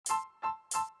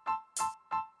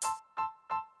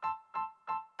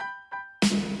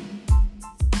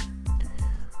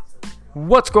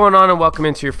What's going on, and welcome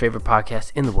into your favorite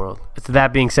podcast in the world. It's the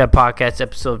That Being Said podcast,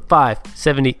 episode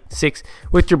 576,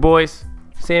 with your boys,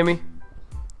 Sammy.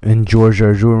 And George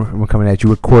Arjur. We're coming at you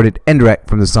recorded and direct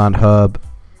from the Sound Hub.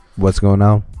 What's going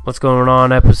on? What's going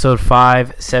on, episode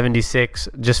 576.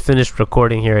 Just finished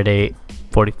recording here at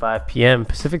 8:45 p.m.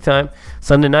 Pacific time,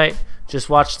 Sunday night. Just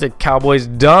watched the Cowboys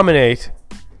dominate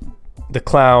the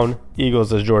clown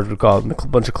Eagles, as George would call them, a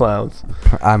bunch of clowns.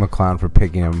 I'm a clown for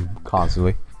picking them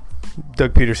constantly.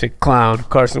 Doug Peterson, clown.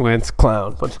 Carson Wentz,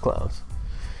 clown. Bunch of clowns.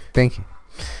 Thank you.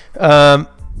 I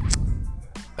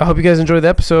hope you guys enjoyed the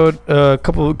episode. A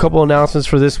couple announcements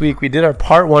for this week. We did our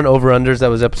part 1 over-unders. That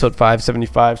was episode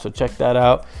 575, so check that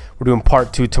out. We're doing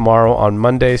part 2 tomorrow on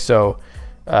Monday, so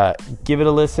give it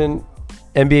a listen.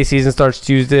 NBA season starts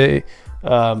Tuesday.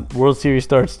 World Series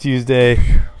starts Tuesday.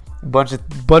 Bunch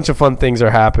of fun things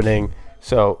are happening.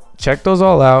 So check those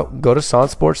all out. Go to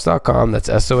SONTsports.com.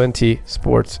 That's SONT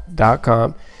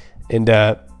sports.com. And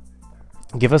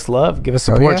give us love. Give us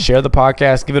support. Oh, yeah. Share the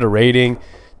podcast. Give it a rating.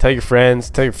 Tell your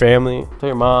friends. Tell your family. Tell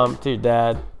your mom. Tell your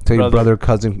dad. Tell your brother,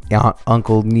 cousin, aunt,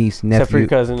 uncle, niece, nephew. Except for your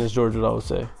cousin, as George would always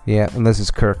say. Yeah, unless it's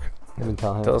Kirk. Tell him.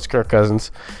 Tell us Kirk Cousins.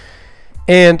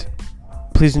 And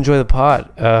please enjoy the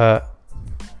pod.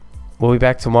 We'll be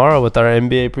back tomorrow with our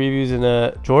NBA previews.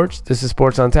 And George, this is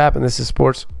Sports on Tap, and this is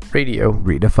Sports Radio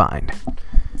Redefined.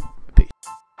 Peace.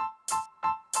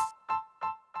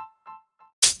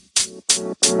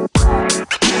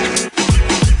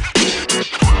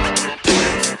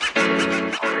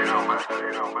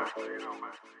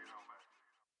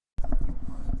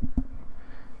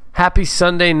 Happy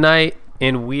Sunday night,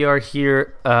 and we are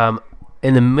here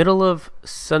in the middle of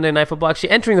Sunday Night Football, actually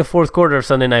entering the fourth quarter of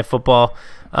Sunday Night Football.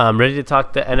 Ready to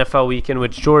talk the NFL weekend,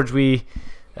 which, George, we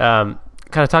kind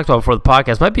of talked about before the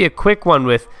podcast. Might be a quick one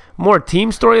with more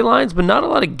team storylines, but not a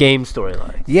lot of game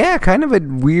storylines. Yeah, kind of a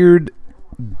weird,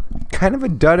 kind of a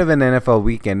dud of an NFL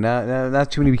weekend.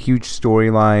 Not too many huge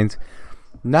storylines.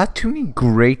 Not too many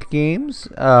great games.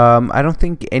 I don't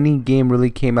think any game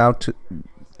really came out to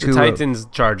the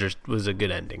Titans-Chargers was a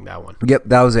good ending, that one. Yep,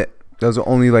 that was it. That was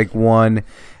only like one.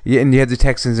 Yeah, and you had the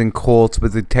Texans and Colts,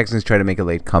 but the Texans tried to make a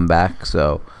late comeback.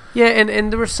 So yeah,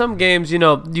 and there were some games, you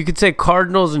could say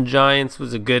Cardinals and Giants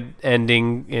was a good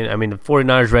ending. I mean, the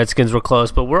 49ers, Redskins were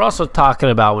close, but we're also talking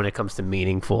about when it comes to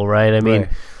meaningful, right? I mean,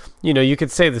 right. You could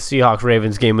say the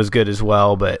Seahawks-Ravens game was good as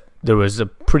well, but there was a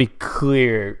pretty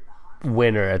clear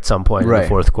winner at some point in the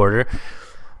fourth quarter.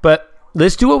 But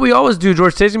let's do what we always do,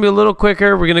 George. Today's going to be a little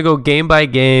quicker. We're going to go game by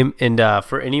game. And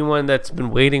for anyone that's been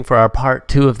waiting for our part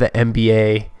 2 of the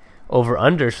NBA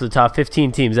over-unders for the top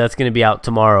 15 teams, that's going to be out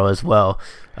tomorrow as well.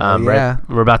 Yeah.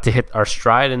 We're about to hit our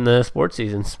stride in the sports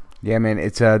seasons. Yeah, man.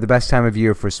 It's the best time of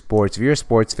year for sports. If you're a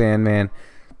sports fan, man,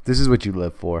 this is what you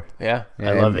live for. Yeah,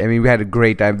 I love it. I mean, we had a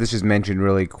great time. This is mentioned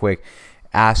really quick.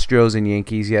 Astros and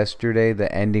Yankees yesterday,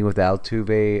 the ending with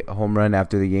Altuve home run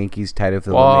after the Yankees tied it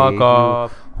for the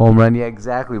walk-off home run. Yeah,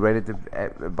 exactly, right at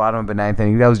the bottom of the ninth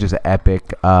inning. That was just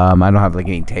epic. I don't have like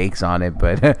any takes on it,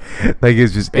 but like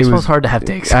it's just baseball's hard to have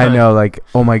takes on. I know, like,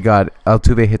 oh my god,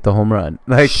 Altuve hit the home run.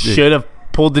 Like, should have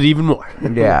pulled it even more.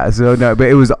 Yeah, so no, but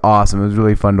it was awesome. It was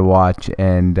really fun to watch,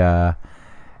 and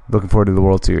looking forward to the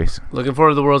World Series. Looking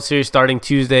forward to the World Series starting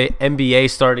Tuesday, NBA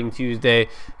starting Tuesday,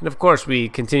 and of course we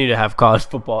continue to have college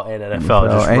football and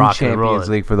NFL just and rocking and rolling. Champions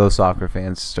League for those soccer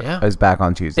fans is back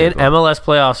on Tuesday. And MLS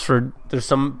playoffs for there's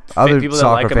some other people that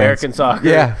like fans. American soccer.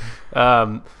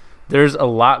 Yeah. There's a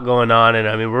lot going on, and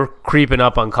I mean we're creeping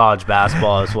up on college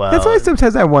basketball as well. That's why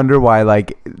sometimes I wonder why,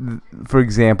 like, for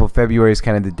example, February is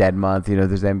kind of the dead month.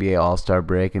 There's NBA All-Star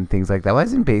break and things like that. Why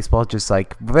isn't baseball just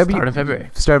like start in February?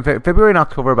 February and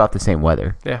October about the same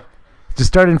weather. Yeah. Just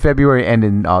start in February, end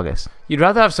in August. You'd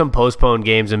rather have some postponed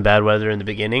games in bad weather in the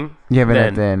beginning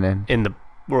than in the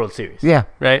World Series. Yeah.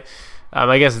 Right?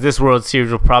 I guess this World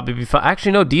Series will probably be fun.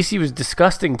 Actually, no, DC was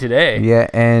disgusting today. Yeah,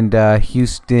 and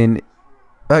Houston,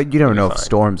 you don't know if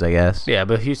storms, I guess. Yeah,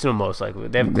 but Houston will most likely.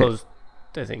 They haven't closed,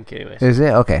 I think, anyways. Is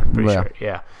it? Okay. Pretty sure,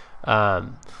 yeah.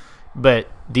 But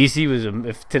DC was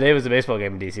if today was a baseball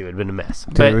game in DC, it would have been a mess.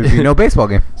 But there would be no baseball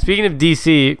game. Speaking of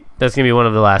DC, that's going to be one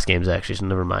of the last games, actually, so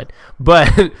never mind.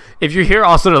 But if you're here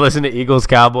also to listen to Eagles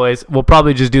Cowboys, we'll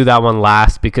probably just do that one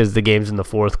last because the game's in the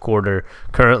fourth quarter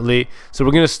currently. So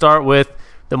we're going to start with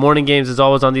the morning games, as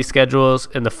always, on these schedules.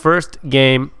 And the first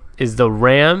game is the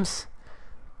Rams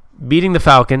beating the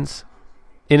Falcons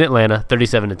in Atlanta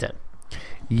 37-10.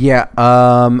 Yeah.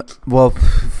 Well,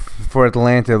 for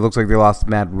Atlanta, it looks like they lost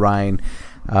Matt Ryan.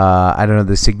 I don't know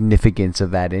the significance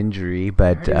of that injury,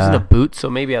 but he was in a boot, so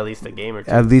maybe at least a game or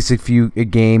two. At least a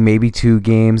game, maybe 2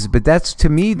 games. But that's, to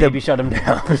me, maybe shut him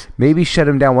down. Maybe shut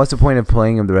him down. What's the point of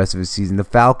playing him the rest of the season? The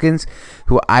Falcons,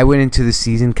 who I went into the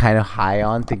season kind of high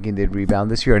on, thinking they'd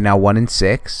rebound this year, are now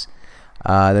 1-6.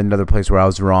 Then another place where I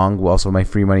was wrong. Also, my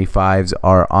free money 5s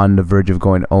are on the verge of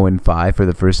going 0-5 for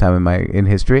the first time in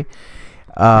history.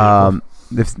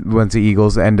 Once the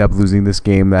Eagles end up losing this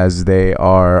game, as they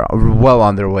are well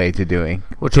on their way to doing,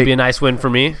 which would be a nice win for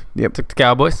me. Yep, took the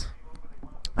Cowboys.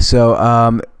 So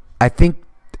I think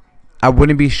I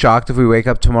wouldn't be shocked if we wake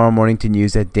up tomorrow morning to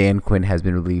news that Dan Quinn has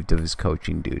been relieved of his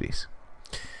coaching duties.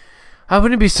 I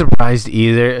wouldn't be surprised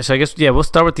either. So I guess, we'll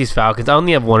start with these Falcons. I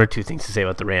only have 1 or 2 things to say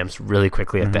about the Rams really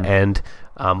quickly at the end.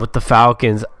 With the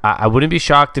Falcons, I wouldn't be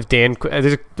shocked if Dan Quinn...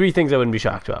 There's 3 things I wouldn't be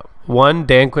shocked about. 1,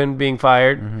 Dan Quinn being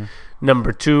fired.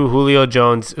 Number 2, Julio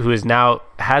Jones, who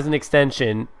has an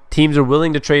extension. Teams are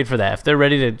willing to trade for that. If they're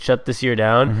ready to shut this year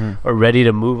down or ready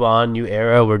to move on, new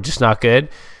era, we're just not good.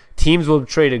 Teams will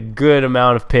trade a good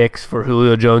amount of picks for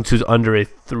Julio Jones, who's under a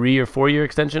 3 or 4 year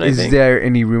extension. I think. Is there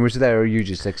any rumors of that, or are you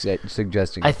just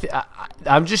suggesting?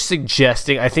 I'm just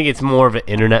suggesting. I think it's more of an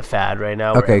internet fad right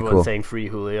now. Where everyone's saying free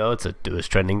Julio. It was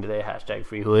trending today. #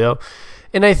 free Julio.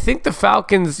 And I think the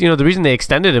Falcons, the reason they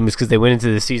extended him is because they went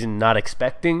into the season not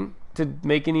expecting to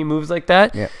make any moves like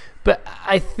that. Yeah. But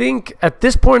I think at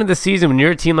this point of the season, when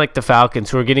you're a team like the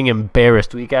Falcons who are getting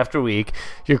embarrassed week after week,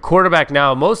 your quarterback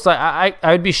now, I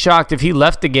would be shocked if he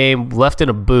left the game, left in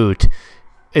a boot,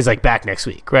 is like back next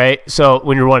week, right? So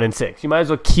when you're 1-6, you might as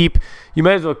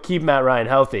well keep Matt Ryan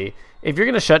healthy. If you're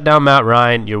gonna shut down Matt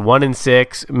Ryan, you're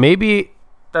 1-6. Maybe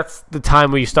that's the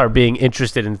time where you start being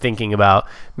interested in thinking about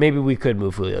maybe we could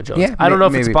move Julio Jones. Yeah, I don't know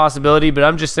if it's a possibility, but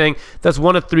I'm just saying that's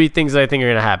 1 of 3 things that I think are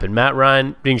going to happen. Matt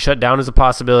Ryan being shut down is a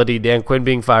possibility. Dan Quinn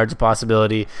being fired is a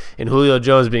possibility. And Julio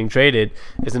Jones being traded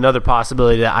is another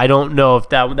possibility that I don't know if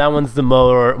that one's the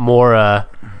more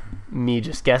me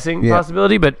just guessing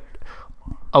possibility, but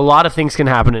a lot of things can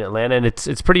happen in Atlanta, and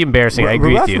it's pretty embarrassing. I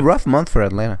agree with you. Rough month for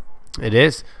Atlanta. It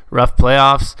is. Rough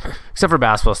playoffs, except for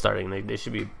basketball starting. They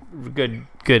should be good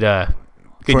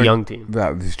young team.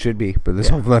 This should be, but let's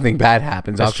hope nothing bad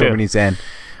happens. October needs to end.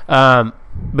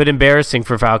 But embarrassing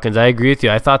for Falcons. I agree with you.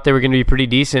 I thought they were going to be pretty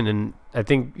decent, and I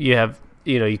think you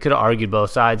could have argued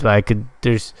both sides, but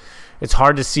it's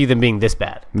hard to see them being this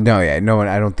bad. No one.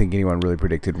 I don't think anyone really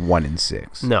predicted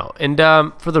 1-6. No, and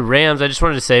for the Rams, I just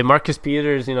wanted to say Marcus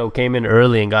Peters, came in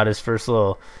early and got his first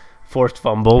little forced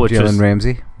fumble, which was Jalen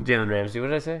Ramsey. What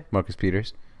did I say? Marcus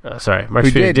Peters. Sorry,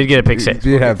 Marcus Peters did get a pick 6.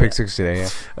 He did have a pick 6 today.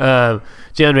 Yeah.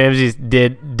 Jalen Ramsey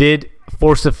did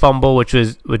force a fumble, which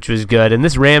was good. And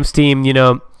this Rams team,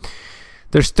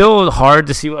 they're still hard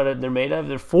to see what they're made of.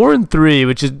 They're 4-3,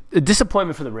 which is a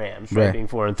disappointment for the Rams, right? Being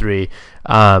 4-3.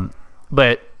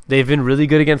 But they've been really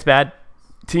good against bad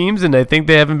teams, and I think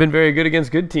they haven't been very good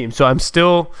against good teams. So I'm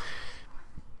still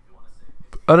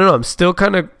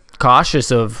kind of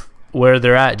cautious of where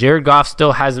they're at. Jared Goff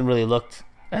still hasn't really looked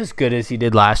as good as he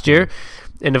did last year.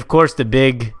 And of course the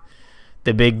big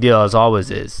deal as always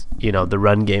is, the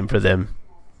run game for them.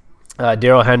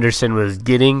 Darrell Henderson was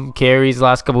getting carries the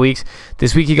last couple weeks.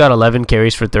 This week he got 11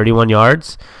 carries for 31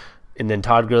 yards. And then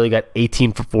Todd Gurley got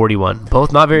 18 for 41.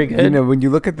 Both not very good. When you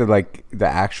look at the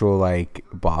actual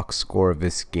box score of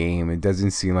this game, it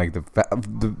doesn't seem like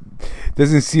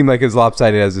doesn't seem like as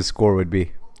lopsided as the score would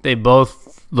be. They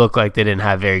both look like they didn't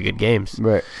have very good games.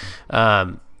 Right.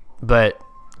 But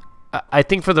I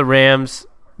think for the Rams,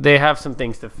 they have some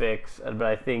things to fix. But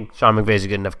I think Sean McVay's a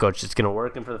good enough coach that's going to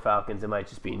work. And for the Falcons, it might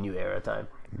just be a new era time.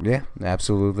 Yeah,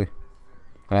 absolutely.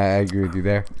 I agree with you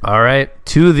there. All right.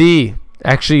 To the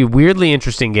actually weirdly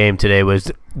interesting game today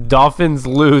was Dolphins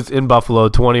lose in Buffalo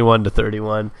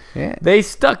 21-31. Yeah. They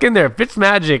stuck in there.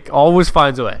 Fitzmagic always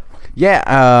finds a way.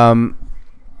 Yeah.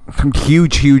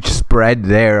 Huge spread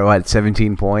there.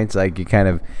 17 points? You kind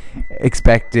of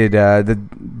expected the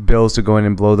Bills to go in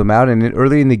and blow them out. And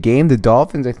early in the game, the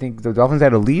Dolphins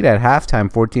had a lead at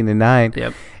halftime, 14-9.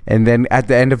 Yep. And then at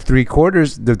the end of 3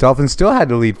 quarters, the Dolphins still had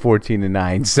to lead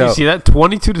 14-9. So you see that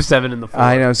 22-7 in the fourth.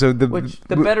 I know. So the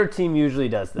better team usually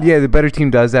does that. Yeah, the better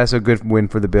team does that. So good win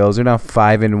for the Bills. They're now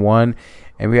 5-1.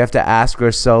 And we have to ask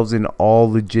ourselves an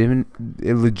all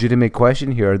legitimate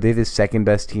question here: are they the second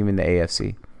best team in the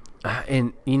AFC?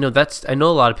 And I know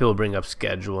a lot of people bring up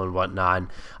schedule and whatnot. And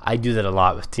I do that a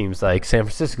lot with teams like San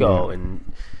Francisco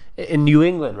and in New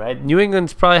England, right? New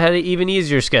England's probably had an even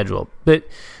easier schedule. But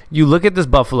you look at this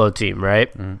Buffalo team,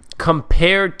 right?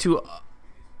 Compared to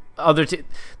other teams,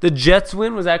 the Jets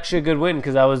win was actually a good win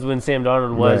because that was when Sam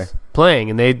Darnold was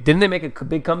playing, and they make a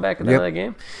big comeback at the end of that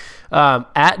game.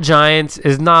 At Giants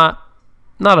is not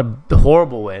a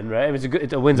horrible win, right? I mean,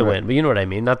 it's a win's a win, but you know what I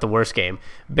mean. Not the worst game.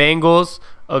 Bengals,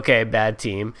 okay, bad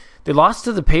team. They lost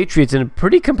to the Patriots in a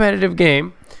pretty competitive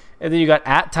game, and then you got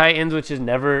at Titans, which is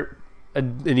never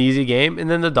an easy game, and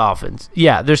then the Dolphins.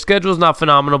 Yeah, their schedule's not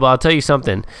phenomenal, but I'll tell you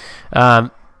something.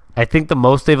 I think the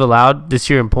most they've allowed this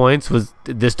year in points was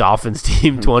this Dolphins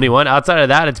team, 21. Outside of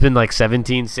that, it's been like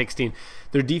 17, 16.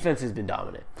 Their defense has been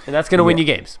dominant, and that's going to win you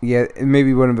games. Yeah,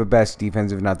 maybe one of the best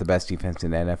defense, if not the best defense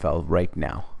in the NFL right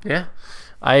now. Yeah,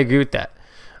 I agree with that.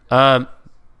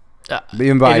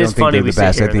 Even though I don't think they're the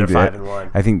best.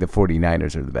 I think the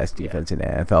 49ers are the best defense in the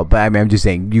NFL. But I mean, I'm just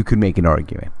saying, you could make an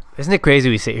argument. Isn't it crazy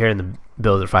we sit here and the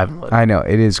Bills are 5-1? I know,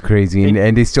 it is crazy.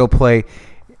 And they still play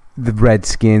the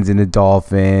Redskins and the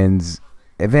Dolphins.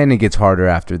 And then it gets harder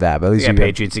after that. But at least you got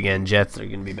Patriots again. Jets are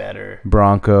going to be better.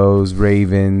 Broncos,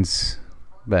 Ravens.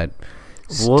 But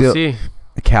we'll see.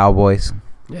 The Cowboys.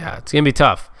 Yeah, it's going to be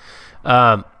tough.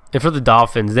 And for the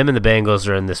Dolphins, them and the Bengals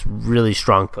are in this really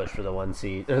strong push for the 1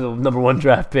 seed, or the number 1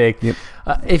 draft pick. Yep.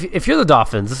 If you're the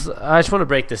Dolphins, I just want to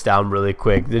break this down really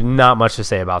quick. There's not much to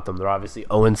say about them. They're obviously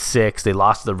 0-6. They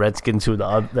lost to the Redskins, who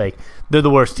they're the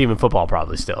worst team in football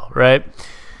probably still, right?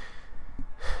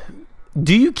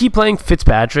 Do you keep playing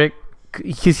Fitzpatrick?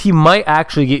 Because he might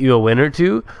actually get you a win or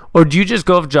two, or do you just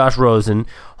go with Josh Rosen?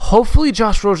 Hopefully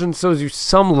Josh Rosen shows you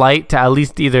some light to at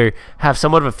least either have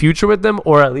somewhat of a future with them,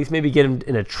 or at least maybe get him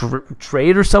in a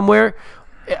trade or somewhere.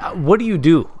 What do you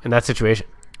do in that situation?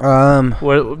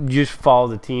 You just follow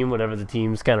the team, whatever the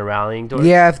team's kind of rallying towards?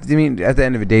 Yeah, I mean, at the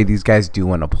end of the day, these guys do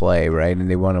want to play, right?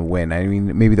 And they want to win. I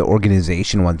mean, maybe the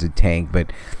organization wants to tank,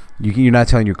 but you're not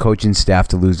telling your coaching staff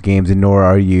to lose games, and nor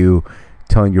are you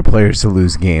telling your players to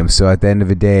lose games. So at the end of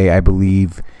the day, I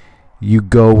believe you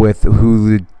go with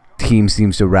who the team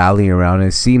seems to rally around. And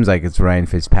it seems like it's Ryan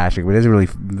Fitzpatrick, but it doesn't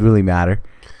really matter.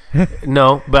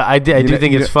 No, but I do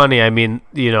think it's funny. I mean,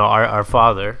 our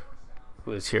father,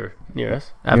 who is here near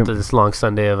us after this long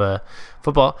Sunday of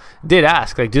football, did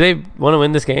ask, do they want to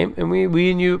win this game? And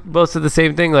we and you both said the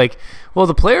same thing. Well,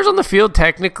 the players on the field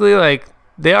technically,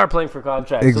 they are playing for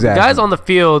contracts. Exactly. So the guys on the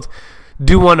field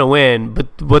do want to win,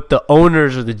 but what the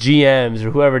owners or the GMs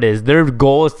or whoever it is, their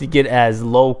goal is to get as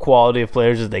low quality of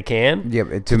players as they can.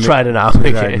 To try to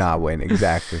not win.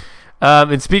 Exactly.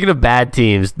 And speaking of bad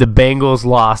teams, the Bengals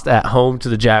lost at home to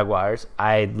the Jaguars.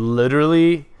 I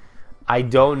don't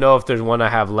know if there's one I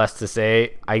have less to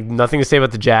say. Nothing to say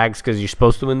about the Jags because you're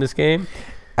supposed to win this game.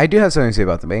 I do have something to say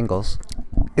about the Bengals.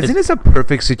 Isn't this a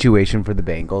perfect situation for the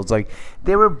Bengals?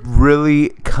 They were really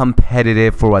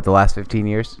competitive for the last 15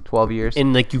 years, 12 years.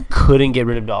 And you couldn't get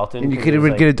rid of Dalton. And you couldn't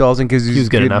get rid of Dalton because he was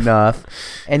good enough.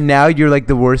 And now you're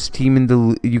the worst team in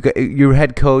the – you got your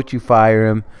head coach, you fire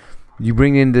him. You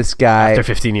bring in this guy. After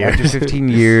 15 years. After 15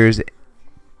 years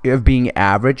of being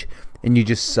average, and you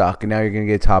just suck. And now you're going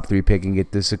to get a top 3 pick and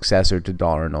get the successor to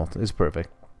Darnold. It's perfect.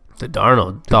 The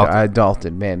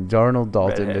Dalton, man.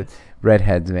 Dalton.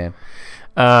 Redheads, man.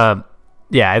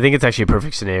 Yeah, I think it's actually a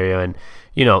perfect scenario. And,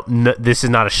 this is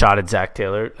not a shot at Zach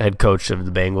Taylor, head coach of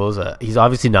the Bengals. He's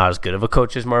obviously not as good of a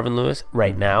coach as Marvin Lewis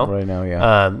right now. Right now,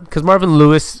 yeah. Because Marvin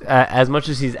Lewis, as much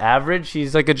as he's average,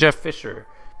 he's like a Jeff Fisher.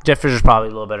 Jeff Fisher's probably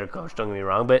a little better coach, don't get me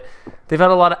wrong. But they've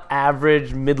had a lot of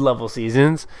average, mid-level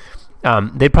seasons.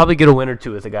 They'd probably get a win or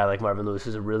two with a guy like Marvin Lewis,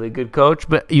 who's a really good coach.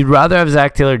 But you'd rather have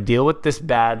Zach Taylor deal with this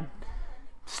bad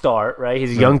start, right?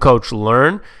 He's a young coach.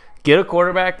 Learn, get a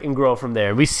quarterback, and grow from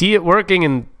there. We see it working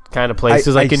in kind of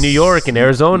places in New York and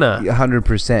Arizona.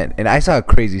 100%. And I saw a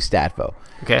crazy stat, though.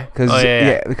 Okay. Because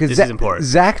this is important.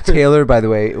 Zach Taylor, by the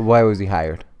way, why was he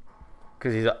hired?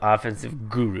 Because he's an offensive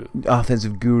guru.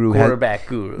 Quarterback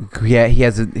guru. Yeah, he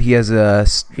has a. He's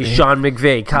Sean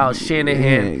McVay, Kyle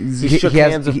Shanahan. He shook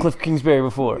hands with Cliff Kingsbury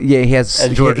before. Yeah, he has.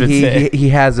 As George would say. He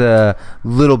has a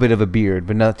little bit of a beard,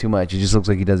 but not too much. It just looks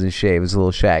like he doesn't shave. It's a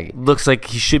little shaggy. Looks like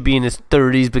he should be in his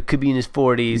 30s, but could be in his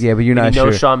 40s. Yeah, but you're not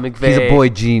sure. Sean McVay. He's a boy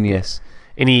genius.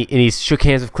 And he shook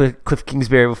hands with Cliff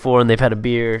Kingsbury before, and they've had a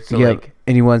beer. So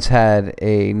and he once had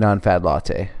a non-fat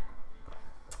latte.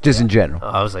 Just in general. Oh,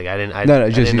 I was like, I didn't know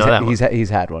that he's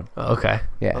had one. Oh, okay.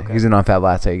 Yeah, okay. He's a non-fat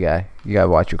latte guy. You gotta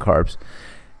watch your carbs.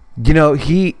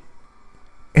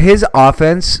 His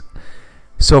offense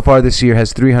so far this year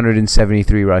has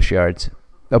 373 rush yards.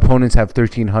 Opponents have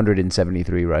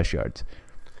 1,373 rush yards.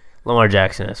 Lamar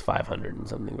Jackson has 500 and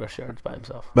something rush yards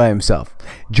by himself.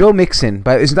 Joe Mixon,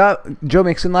 Joe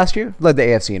Mixon last year led the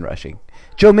AFC in rushing.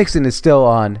 Joe Mixon is still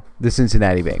on the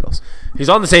Cincinnati Bengals. He's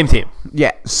on the same team.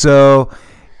 Yeah, so.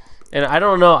 And I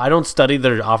don't know. I don't study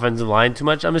their offensive line too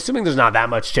much. I'm assuming there's not that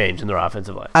much change in their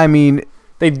offensive line. I mean,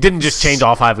 they didn't just change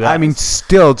all 5 guys. I mean,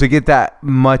 still to get that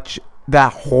much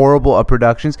that horrible of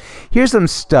productions. Here's some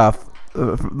stuff.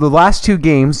 The last 2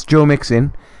 games, Joe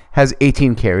Mixon has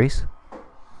 18 carries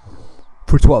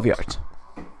for 12 yards.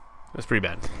 That's pretty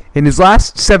bad. In his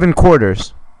last 7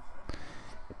 quarters,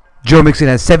 Joe Mixon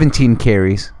has 17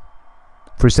 carries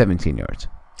for 17 yards.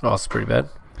 Oh, that's pretty bad.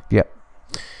 Yep.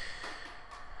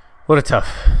 What a tough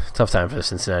time for the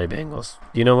Cincinnati Bengals.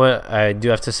 You know what I do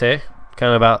have to say?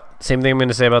 Kind of about the same thing I'm going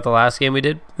to say about the last game we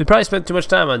did. We probably spent too much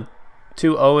time on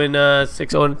 2-0-6,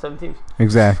 0-17.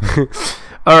 Exactly.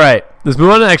 All right, let's move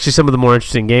on to actually some of the more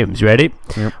interesting games. You ready?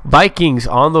 Yep. Vikings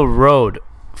on the road,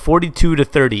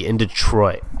 42-30 in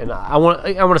Detroit, and I want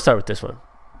to start with this one.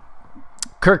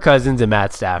 Kirk Cousins and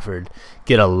Matt Stafford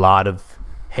get a lot of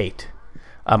hate.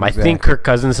 I think Kirk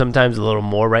Cousins sometimes a little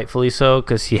more rightfully so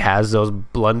because he has those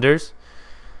blunders.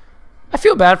 I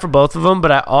feel bad for both of them,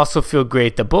 but I also feel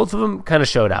great that both of them kind of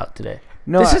showed out today.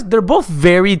 No, They're both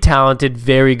very talented,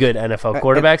 very good NFL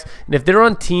quarterbacks, and if they're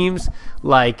on teams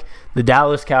like the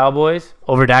Dallas Cowboys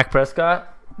over Dak Prescott,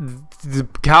 the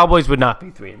Cowboys would not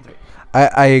be 3-3.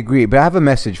 I agree, but I have a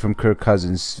message from Kirk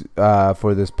Cousins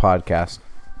for this podcast.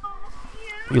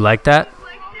 You like that?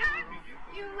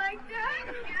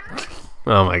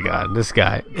 Oh my God, this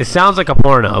guy! It sounds like a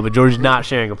porno, but George's not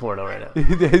sharing a porno right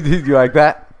now. Did you like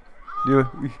that?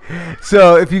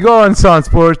 So if you go on Son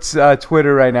Sports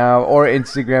Twitter right now or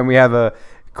Instagram, we have a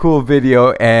cool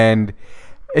video, and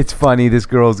it's funny. This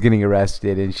girl's getting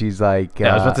arrested, and she's like,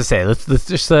 yeah, I was about to say, let's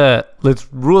just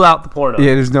let's rule out the porno.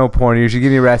 Yeah, there's no porn here. She's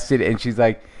getting arrested, and she's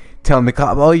like telling the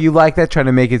cop, "Oh, you like that?" Trying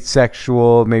to make it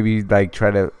sexual, maybe like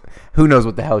try to. Who knows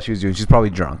what the hell she was doing? She's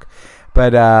probably drunk.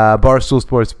 But Barstool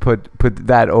Sports put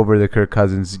that over the Kirk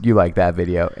Cousins "You Like That"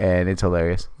 video, and it's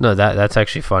hilarious. No, that's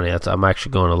actually funny. I'm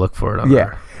actually going to look for it on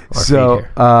our so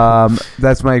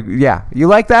that's my You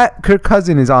like that? Kirk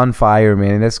Cousins is on fire,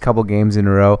 man. That's a couple games in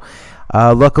a row.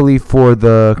 Luckily for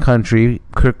the country,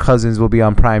 Kirk Cousins will be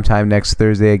on primetime next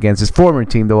Thursday against his former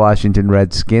team, the Washington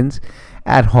Redskins,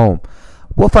 at home.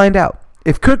 We'll find out.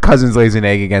 If Kirk Cousins lays an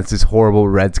egg against this horrible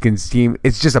Redskins team,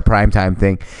 it's just a primetime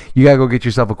thing. You got to go get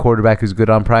yourself a quarterback who's good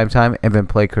on primetime and then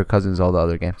play Kirk Cousins all the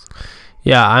other games.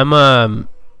 Yeah, I'm...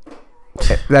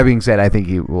 That being said, I think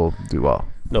he will do well.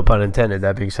 No pun intended,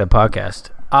 that being said,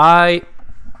 podcast. I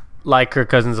like Kirk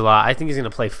Cousins a lot. I think he's going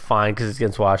to play fine because it's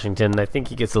against Washington. I think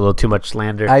he gets a little too much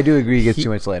slander. I do agree he gets too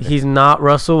much slander. He's not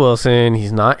Russell Wilson.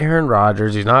 He's not Aaron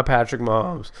Rodgers. He's not Patrick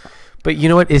Mahomes. But you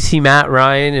know what? Is he Matt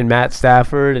Ryan and Matt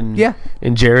Stafford and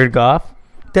Jared Goff?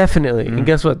 Definitely. And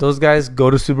guess what? Those guys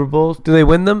go to Super Bowls. Do they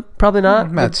win them? Probably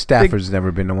not. Matt Stafford's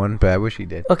never been to one, but I wish he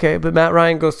did. Okay, but Matt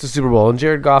Ryan goes to Super Bowl and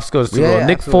Jared Goff goes to Super Bowl.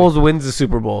 Nick Foles wins the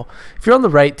Super Bowl. If you're on the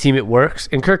right team, it works.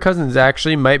 And Kirk Cousins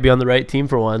actually might be on the right team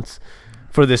for once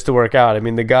for this to work out. I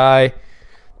mean, the guy,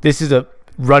 this is a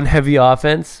run-heavy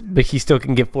offense, but he still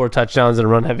can get 4 touchdowns in a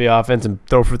run-heavy offense and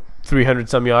throw for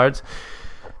 300-some yards.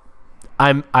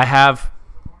 I have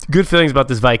good feelings about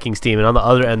this Vikings team, and on the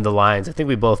other end, the Lions. I think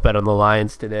we both bet on the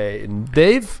Lions today, and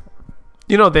they've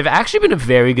actually been a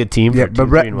very good team. Yeah, but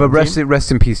rest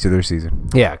in peace to their season.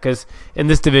 Yeah, because in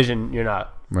this division, you're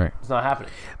not right. It's not happening.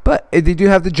 But they do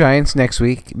have the Giants next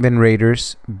week, then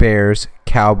Raiders, Bears,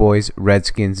 Cowboys,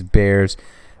 Redskins, Bears,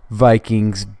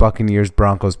 Vikings, Buccaneers,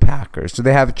 Broncos, Packers. So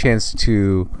they have a chance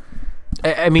to.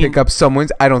 I mean, pick up some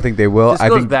wins. I don't think they will. This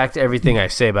goes back to everything I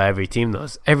say about every team, though.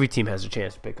 Every team has a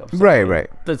chance to pick up some right.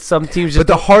 But some teams But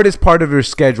the hardest part of their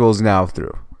schedule is now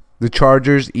through. The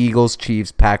Chargers, Eagles,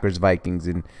 Chiefs, Packers, Vikings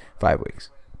in 5 weeks.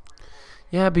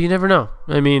 Yeah, but you never know.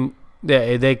 I mean,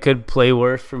 they could play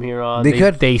worse from here on. They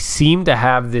could. They seem to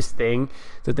have this thing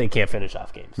that they can't finish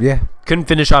off games. Yeah. Couldn't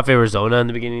finish off Arizona in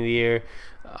the beginning of the year.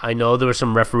 I know there were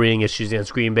some refereeing issues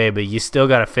against Green Bay, but you still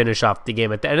got to finish off the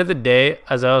game. At the end of the day,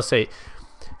 as I always say,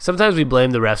 sometimes we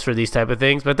blame the refs for these type of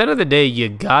things, but at the end of the day, you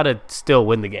got to still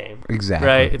win the game. Exactly.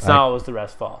 Right? It's not always the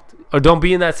ref's fault. Or don't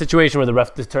be in that situation where the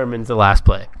ref determines the last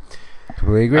play.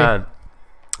 Completely agree.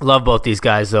 Love both these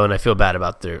guys, though, and I feel bad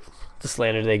about the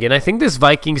slander they get. And I think this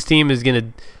Vikings team is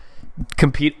going to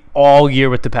compete all year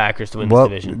with the Packers to win this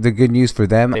division. The good news for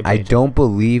them, I don't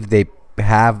believe they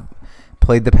have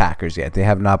played the Packers yet. They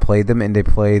have not played them, and they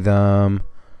play them.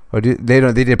 Or they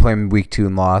did play them week 2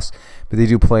 and lost, but they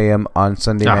do play them on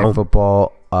Sunday Night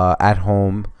Football at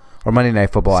home, or Monday Night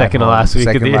Football second at home.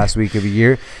 last week of the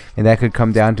year, and that could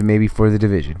come down to maybe for the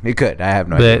division. It could. I have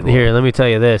no idea. But here, let me tell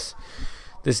you this.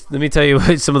 Let me tell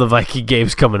you some of the Viking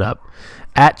games coming up.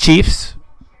 At Chiefs,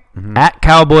 at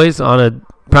Cowboys on a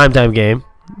primetime game.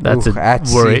 That's a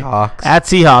worry. Seahawks. At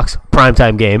Seahawks,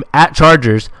 primetime game. At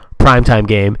Chargers, primetime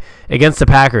game. Against the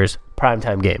Packers,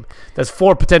 primetime game. That's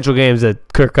 4 potential games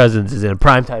that Kirk Cousins is in a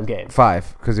primetime game.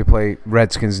 5, because they play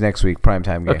Redskins next week,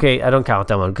 primetime game. Okay, I don't count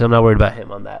that one because I'm not worried about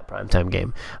him on that primetime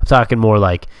game. I'm talking more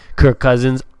like Kirk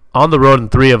Cousins on the road in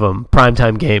 3 of them,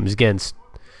 primetime games against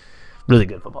really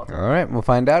good football teams. All right, we'll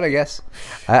find out, I guess.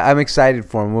 I'm excited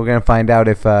for him. We're going to find out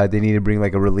if they need to bring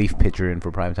like a relief pitcher in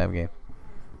for primetime game.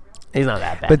 He's not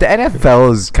that bad. But the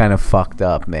NFL is kind of fucked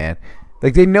up, man.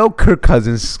 Like, they know Kirk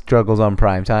Cousins struggles on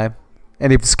primetime,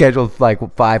 and they've scheduled like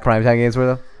 5 primetime games for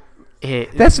them.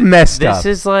 That's messed up. This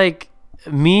is like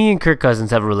me and Kirk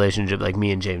Cousins have a relationship like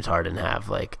me and James Harden have.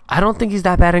 Like, I don't think he's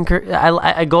that bad in Kirk.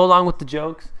 I go along with the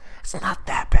jokes. It's not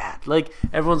that bad. Like,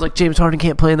 everyone's like, James Harden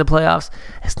can't play in the playoffs.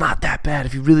 It's not that bad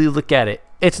if you really look at it.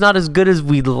 It's not as good as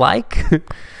we'd like,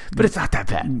 but it's not that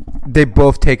bad. They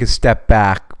both take a step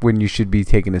back when you should be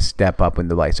taking a step up when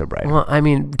the lights are bright. Well, I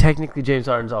mean, technically, James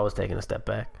Harden's always taking a step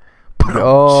back.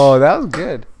 Oh, that was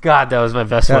good. God, that was my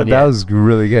best one yet. That was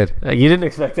really good. You didn't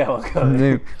expect that one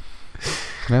coming.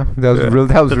 No, that was really.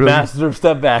 That was the really. master of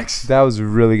step backs. That was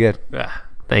really good.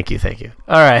 Thank you.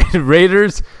 All right,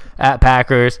 Raiders at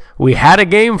Packers. We had a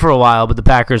game for a while, but the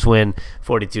Packers win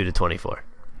 42-24.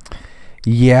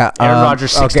 Yeah, Aaron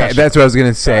Rodgers 6 touchdowns. That's what I was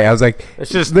gonna say. I was like,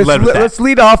 let's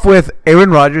lead off with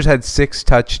Aaron Rodgers had 6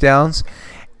 touchdowns,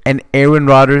 and Aaron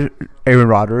Rodgers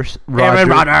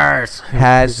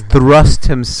has thrust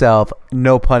himself,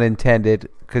 no pun intended,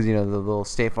 because the little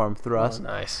State Farm thrust,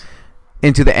 nice,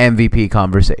 into the MVP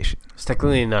conversation. It's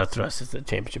technically not a thrust; it's a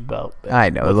championship belt.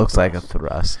 I know it looks like a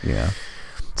thrust.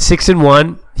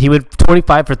 6-1. He went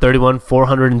 25 for 31,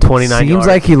 429 yards. Seems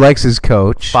like he likes his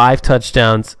coach. 5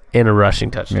 touchdowns and a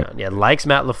rushing touchdown. Yeah, likes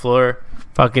Matt LaFleur.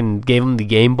 Fucking gave him the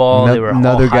game ball. They were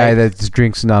another all guy hyped. that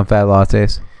drinks non-fat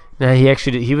lattes. Nah,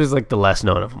 he was like the less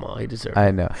known of them all. He deserved it.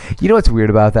 I know. You know what's weird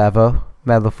about that, though?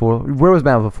 Matt LaFleur. Where was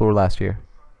Matt LaFleur last year?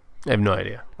 I have no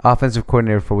idea. Offensive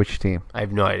coordinator for which team? I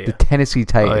have no idea. The Tennessee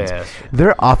Titans. Oh, yeah,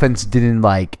 their offense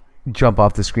didn't jump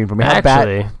off the screen for me.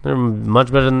 Actually, they're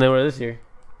much better than they were this year.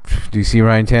 Do you see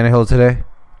Ryan Tannehill today?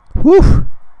 Woo!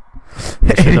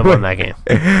 Should have won that game.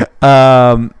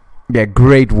 Yeah,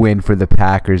 great win for the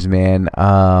Packers, man.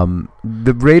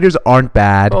 The Raiders aren't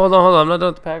bad. Oh, hold on. I'm not done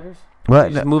with the Packers.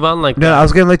 What? Just move on like no, that.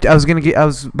 I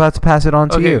was about to pass it on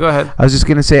to you. Okay, go ahead. I was just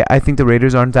gonna say I think the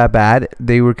Raiders aren't that bad.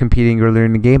 They were competing earlier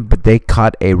in the game, but they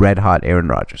caught a red hot Aaron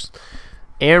Rodgers.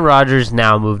 Aaron Rodgers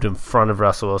now moved in front of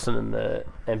Russell Wilson in the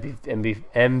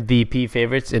MVP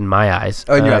favorites in my eyes.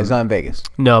 Oh, in your eyes, not in Vegas.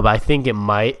 No, but I think it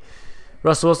might.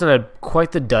 Russell Wilson had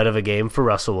quite the dud of a game for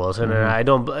Russell Wilson, and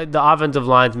the offensive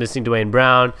line's missing Dwayne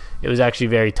Brown. It was actually a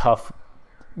very tough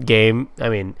game. I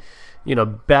mean,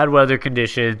 bad weather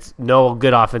conditions, no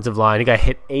good offensive line. He got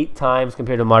hit 8 times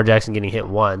compared to Lamar Jackson getting hit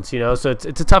once. So it's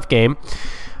a tough game.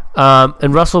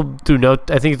 And Russell threw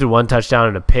 1 touchdown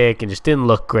and a pick and just didn't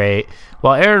look great.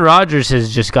 While Aaron Rodgers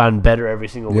has just gotten better every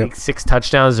single week. 6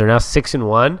 touchdowns. They're now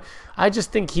 6-1. I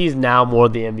just think he's now more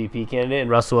the MVP candidate, and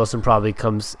Russell Wilson probably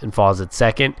comes and falls at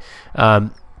second.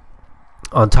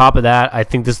 On top of that, I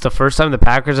think this is the first time the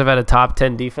Packers have had a top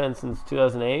 10 defense since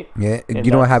 2008. Yeah, you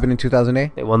know what happened in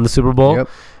 2008? They won the Super Bowl. Yep.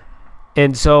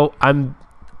 And so I'm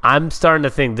starting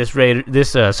to think this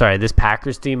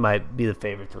Packers team might be the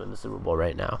favorite to win the Super Bowl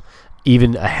right now,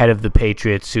 even ahead of the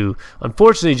Patriots, who,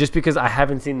 unfortunately, just because I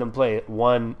haven't seen them play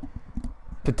one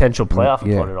potential playoff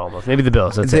opponent almost. Maybe the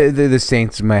Bills. That's it. The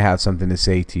Saints might have something to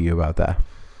say to you about that.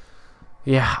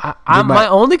 Yeah, my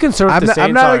only concern with the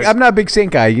Saints I'm not a big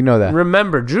Saint guy. You know that.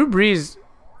 Remember, Drew Brees,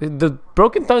 the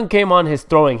broken thumb came on his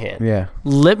throwing hand. Yeah.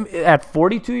 At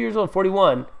 42 years old,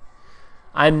 41,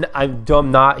 I'm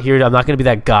not here. I'm not going to be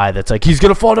that guy that's like, he's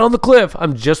going to fall down the cliff.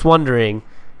 I'm just wondering,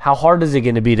 how hard is it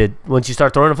going to be once you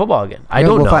start throwing a football again? I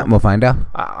don't know. We'll find out.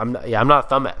 I'm not a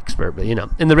thumb expert, but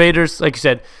And the Raiders, like you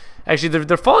said, actually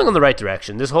they're falling in the right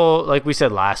direction. This whole, like we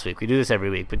said last week, we do this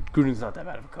every week, but Gruden's not that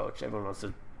bad of a coach. Everyone wants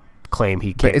to claim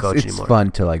he can't coach anymore. It's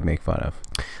fun to make fun of.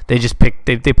 They just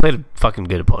they played a fucking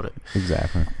good opponent.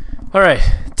 Exactly. All right,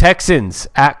 Texans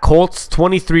at Colts,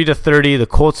 23-30. The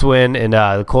Colts win, and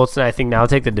the Colts, I think, now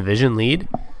take the division lead.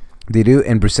 They do,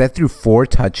 and Brissett threw 4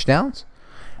 touchdowns.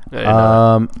 We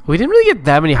didn't really get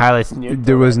that many highlights.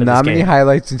 There was not many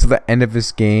highlights until the end of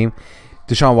this game.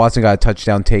 Deshaun Watson got a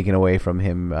touchdown taken away from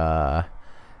him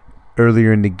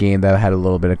earlier in the game that had a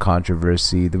little bit of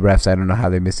controversy. The refs, I don't know how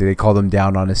they missed it. They called him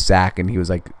down on a sack, and he was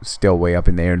still way up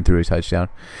in the air and threw a touchdown.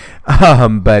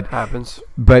 But happens.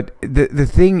 But the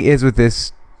thing is with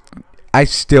this, I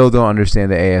still don't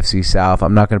understand the AFC South.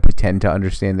 I'm not going to pretend to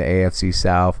understand the AFC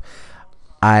South.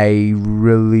 I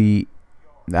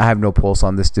have no pulse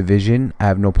on this division. I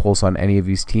have no pulse on any of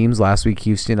these teams. Last week,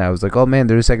 Houston, I was like, oh man,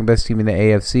 they're the second best team in the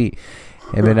AFC.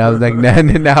 And then I was like,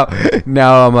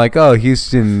 now I'm like, oh,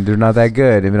 Houston, they're not that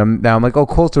good. And then I'm like, oh,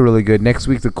 Colts are really good. Next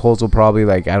week the Colts will probably,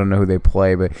 like, I don't know who they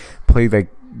play, but play like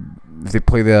if they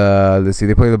play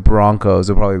the Broncos,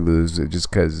 they'll probably lose just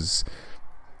because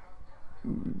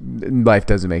life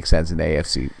doesn't make sense in the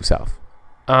AFC South.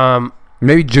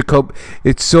 Maybe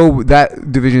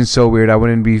that division's so weird. I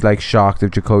wouldn't be like shocked if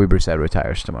Jacoby Brissett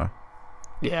retires tomorrow.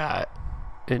 Yeah.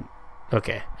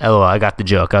 Okay. LOL. I got the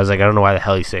joke. I was like, I don't know why the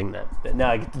hell he's saying that. But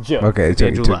now I get the joke. Okay. It's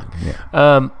Andrew Luck.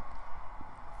 Yeah.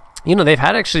 They've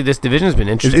had actually this division's been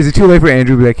interesting. Is it too late for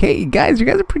Andrew to be like, hey guys, you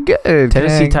guys are pretty good?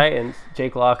 Tennessee Titans.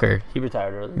 Jake Locker. He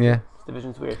retired early. Yeah. This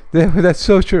division's weird. Yeah, that's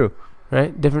so true.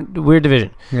 Right? Weird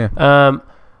division. Yeah.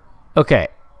 Okay.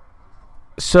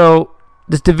 So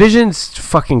this division's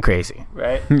fucking crazy,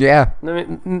 right? Yeah.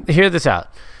 Let me hear this out.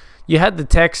 You had the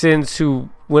Texans who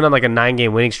went on like a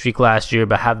 9-game winning streak last year,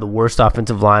 but have the worst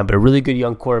offensive line, but a really good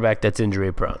young quarterback that's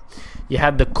injury prone. You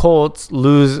had the Colts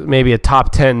lose maybe a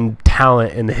top 10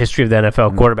 talent in the history of the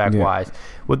NFL quarterback wise,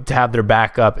 to have their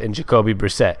backup in Jacoby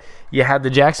Brissett. You had the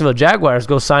Jacksonville Jaguars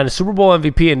go sign a Super Bowl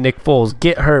MVP and Nick Foles,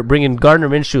 get hurt, bring in Gardner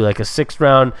Minshew, like a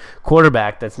 6th-round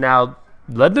quarterback that's now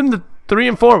led them to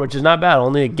 3-4, which is not bad.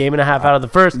 Only a game and a half out of the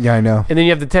first. Yeah, I know. And then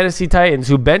you have the Tennessee Titans,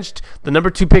 who benched the number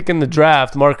 2 pick in the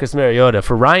draft, Marcus Mariota,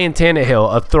 for Ryan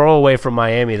Tannehill, a throwaway from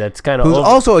Miami. That's kind of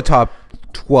also a top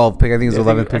 12 pick. I think it was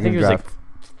 11th pick in the draft. Like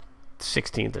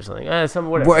 16th or something.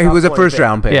 Whatever. He was a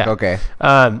first-round pick. Yeah. Okay.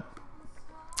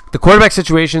 The quarterback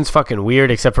situation's fucking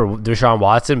weird, except for Deshaun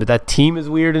Watson, but that team is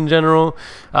weird in general.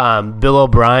 Bill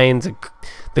O'Brien's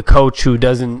the coach who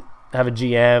doesn't have a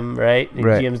GM, right? And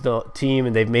right. GM's the team,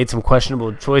 and they've made some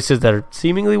questionable choices that are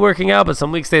seemingly working out, but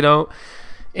some weeks they don't.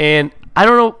 And I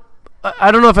don't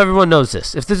know if everyone knows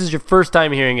this. If this is your first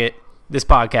time hearing it, this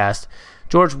podcast,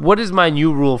 George, what is my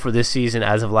new rule for this season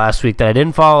as of last week that I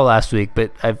didn't follow last week,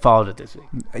 but I followed it this week?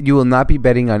 You will not be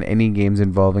betting on any games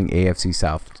involving AFC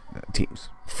South teams.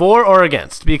 For or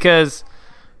against, because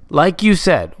like you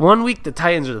said, one week the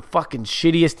Titans are the fucking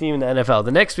shittiest team in the NFL.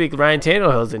 The next week Ryan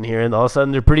Tannehill's in here, and all of a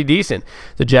sudden they're pretty decent.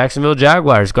 The Jacksonville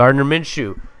Jaguars, Gardner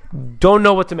Minshew, don't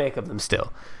know what to make of them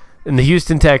still. And the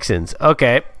Houston Texans,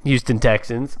 okay, Houston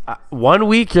Texans. 1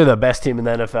 week you're the best team in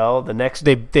the NFL. The next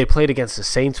they played against the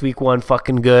Saints week 1,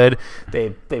 fucking good.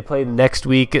 They played next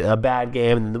week a bad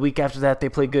game, and then the week after that they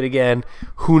played good again.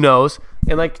 Who knows?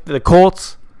 And like the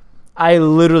Colts, I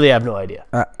literally have no idea.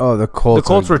 The Colts. The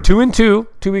Colts were 2-2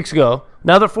 2 weeks ago.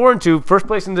 Now they're 4-2, first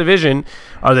place in the division.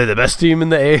 Are they the best team in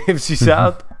the AFC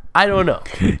South? I don't know.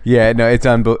 Yeah, no, it's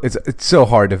so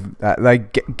hard to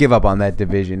give up on that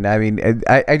division. I mean,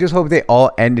 I just hope they all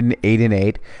end in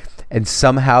 8-8, and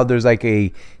somehow there's like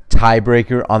a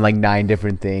tiebreaker on like 9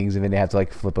 different things, and then they have to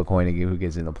like flip a coin and get who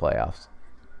gets in the playoffs.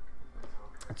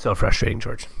 It's so frustrating,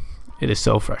 George. It is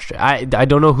so frustrating. I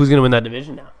don't know who's gonna win that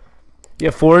division now.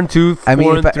 Yeah, 4-2, 4-3. I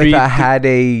mean, if I had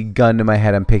a gun to my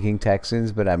head, I'm picking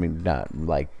Texans, but I mean, not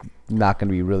going to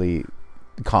be really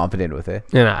confident with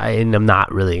it. And I'm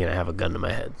not really going to have a gun to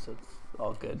my head, so it's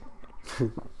all good.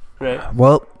 Right?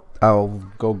 Well, I'll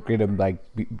go get him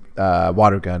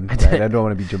water gun. I don't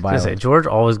want to be Jabile. George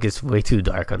always gets way too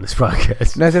dark on this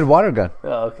podcast. No, I said water gun.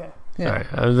 Oh, okay. Yeah.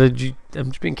 Sorry.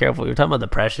 I'm just being careful. You were talking about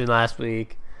depression last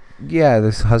week. Yeah,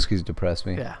 this Huskies depressed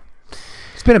me. Yeah.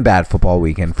 It's been a bad football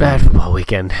weekend for me. Football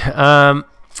weekend.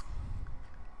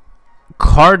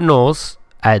 Cardinals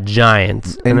at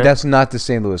Giants. And that's not the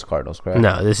St. Louis Cardinals, correct?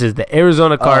 No, this is the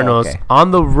Arizona Cardinals. Okay. On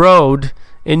the road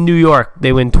in New York.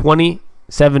 They win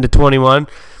 27-21.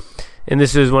 And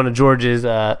this is one of George's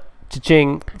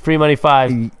cha-ching, free money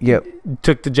 5. Yep.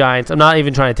 Took the Giants. I'm not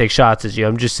even trying to take shots at you.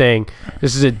 I'm just saying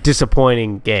this is a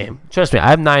disappointing game. Trust me, I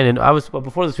have 9 and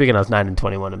before this weekend I was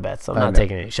 9-21 in bets, so I'm not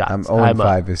taking any shots. I'm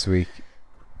 0-5 this week.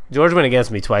 George went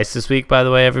against me twice this week, by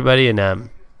the way, everybody, and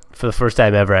for the first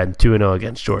time ever, I had 2-0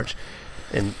 against George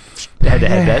in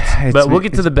head-to-head bets. But we'll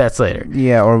get to the bets later.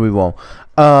 Yeah, or we won't.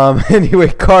 Anyway,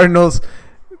 Cardinals.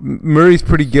 Murray's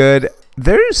pretty good.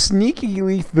 They're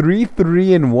sneakily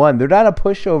 3-3-1. They're not a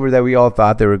pushover that we all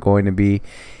thought they were going to be.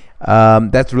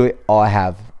 That's really all I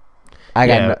have.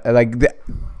 I'm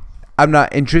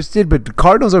not interested, but the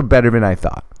Cardinals are better than I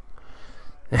thought.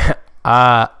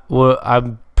 Well,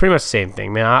 I'm pretty much the same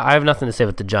thing, man. I have nothing to say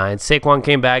with the Giants. Saquon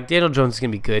came back. Daniel Jones is going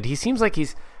to be good. He seems like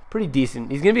he's pretty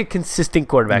decent. He's going to be a consistent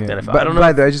quarterback in the NFL. But, I don't know.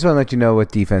 By the way, I just want to let you know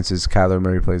what defenses Kyler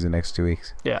Murray plays the next 2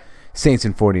 weeks. Yeah. Saints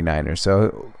and 49ers.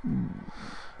 So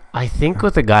I think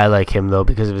with a guy like him, though,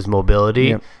 because of his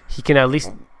mobility, he can at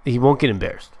least – he won't get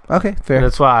embarrassed. Okay, fair. And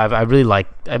that's why I really like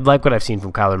what I've seen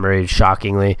from Kyler Murray,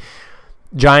 shockingly.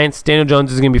 Giants, Daniel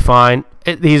Jones is going to be fine.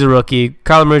 He's a rookie.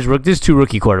 Kyler Murray's a rookie. There's 2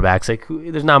 rookie quarterbacks.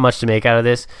 There's not much to make out of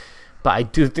this. But I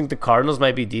do think the Cardinals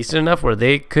might be decent enough where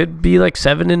they could be like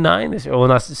 7-9 this year. Well,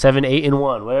 not 7,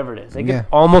 8-1, whatever it is. They could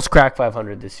almost crack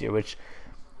 500 this year, which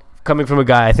coming from a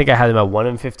guy, I think I had them at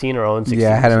 1-15 or 0-16.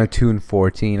 Yeah, I had them at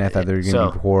 2-14. I thought they were going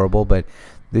to be horrible, but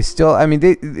they still. I mean,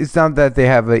 it's not that they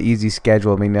have an easy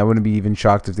schedule. I mean, I wouldn't be even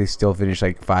shocked if they still finish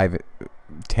like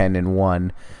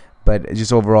 5-10-1. But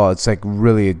just overall, it's like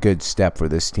really a good step for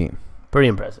this team. Pretty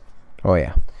impressive. Oh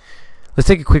yeah. Let's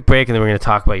take a quick break, and then we're going to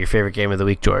talk about your favorite game of the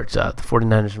week, George. The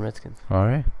 49ers and Redskins. All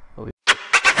right.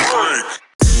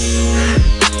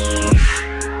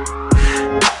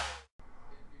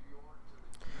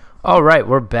 All right,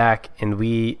 we're back, and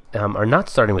we are not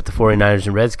starting with the 49ers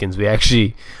and Redskins. We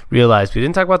actually realized we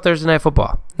didn't talk about Thursday Night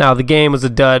Football. Now, the game was a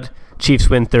dud. Chiefs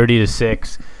win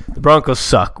 30-6. The Broncos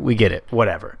suck. We get it.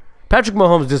 Whatever. Patrick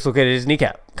Mahomes dislocated his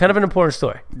kneecap. Kind of an important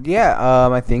story. Yeah,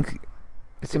 I think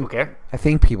people care. I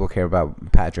think people care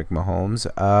about Patrick Mahomes.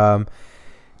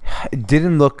 It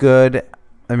didn't look good.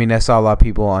 I mean, I saw a lot of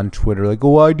people on Twitter like, "Oh,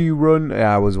 why do you run?"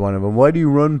 I was one of them. Why do you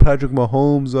run Patrick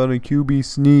Mahomes on a QB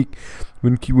sneak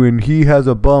when he has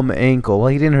a bum ankle? Well,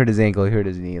 he didn't hurt his ankle. He hurt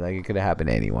his knee. Like, it could have happened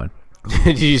to anyone.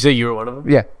 Did you say you were one of them?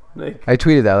 Yeah. I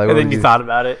tweeted that. Like, and then you thought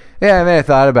about it? Yeah, and then I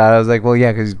thought about it. I was like, well,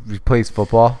 yeah, because he plays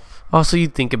football. Also, you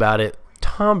think about it.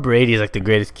 Tom Brady is like the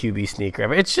greatest QB sneaker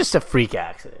ever. It's just a freak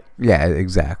accident. Yeah,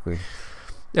 exactly.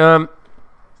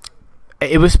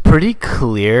 It was pretty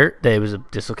clear that it was a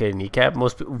dislocated kneecap.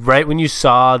 Right when you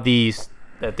saw that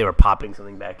they were popping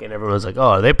something back in, everyone was like,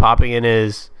 "Oh, are they popping in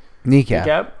his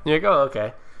kneecap?" You're like, "Oh,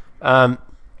 okay." I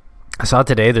saw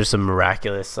today there's some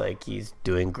miraculous, like, he's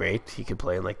doing great. He could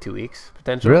play in like 2 weeks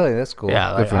potentially. Really, that's cool.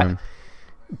 Yeah, good for him.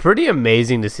 Pretty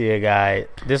amazing to see a guy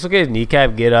dislocated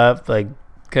kneecap get up, like,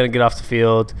 kind of get off the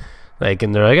field, like,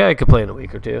 and they're like, I could play in a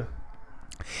week or two.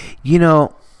 You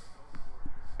know,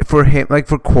 for him, like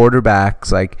for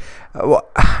quarterbacks, like, well,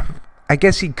 I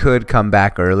guess he could come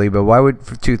back early, but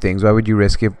for two things. Why would you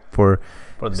risk it for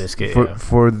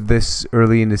this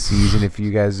early in the season if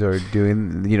you guys are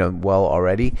doing, well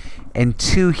already? And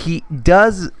two, he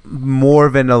does more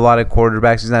than a lot of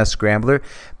quarterbacks. He's not a scrambler,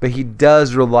 but he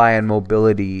does rely on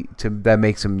mobility that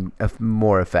makes him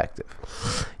more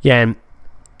effective. Yeah, and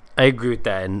I agree with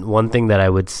that. And one thing that I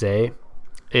would say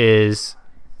is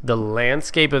the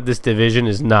landscape of this division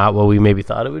is not what we maybe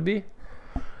thought it would be.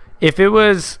 If it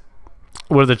was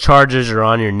where the Chargers are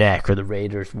on your neck or the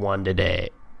Raiders won today,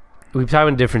 we'd be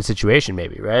having a different situation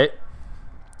maybe, right?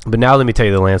 But now let me tell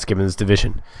you the landscape in this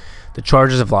division. The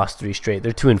Chargers have lost 3 straight.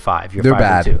 They're 2-5. They're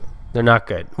 5-2. They're not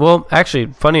good. Well,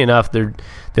 actually, funny enough, they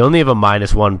only have a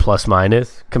 -1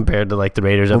 plus-minus compared to like the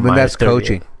Raiders. Well, then that's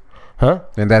coaching. Huh?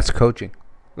 And that's coaching.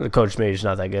 The coach maybe is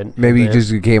not that good. Maybe you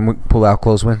just pull out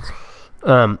close wins.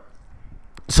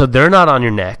 So they're not on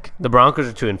your neck. The Broncos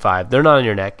are 2-5. They're not on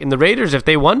your neck. And the Raiders, if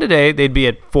they won today, they'd be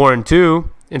at 4-2.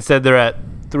 Instead, they're at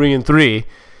 3-3.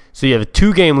 So you have a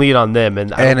 2-game lead on them,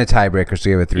 and a tiebreaker. So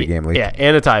you have a 3-game lead. Yeah,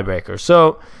 and a tiebreaker.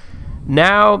 So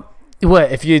now,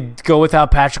 what if you go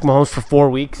without Patrick Mahomes for 4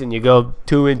 weeks and you go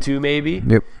 2-2 maybe?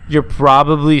 Yep. You're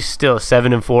probably still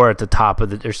 7-4 at the top of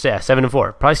the, or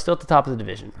 7-4, probably still at the top of the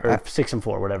division, or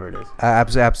 6-4, whatever it is.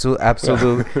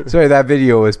 Absolutely. Sorry, that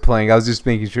video was playing. I was just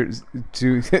making sure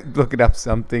to looking up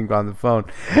something on the phone.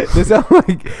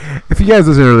 If you guys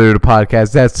listen earlier to the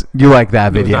podcast, you like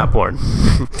that video? Not porn.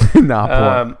 Not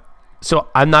porn. So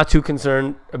I'm not too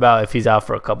concerned about if he's out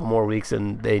for a couple more weeks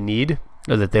than they need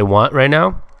or that they want right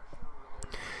now,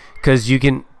 because you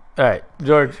can. All right,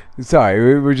 George.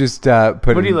 Sorry, we're just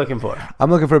putting. What are you looking for? I'm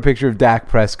looking for a picture of Dak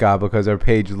Prescott because our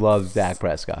page loves Dak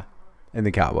Prescott and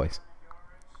the Cowboys.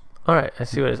 All right, I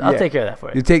see what it is. I'll take care of that for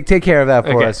you. You take care of that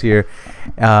for us here.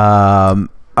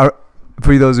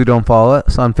 For those who don't follow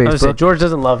us on Facebook. George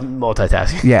doesn't love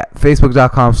multitasking. Yeah,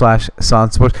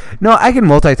 Facebook.com/SonSports. No, I can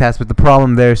multitask, but the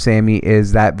problem there, Sammy,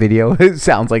 is that video. It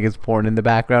sounds like it's porn in the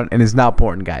background, and it's not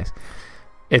porn, guys.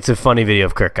 It's a funny video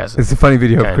of Kirk Cousins. It's a funny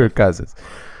video of Kirk Cousins.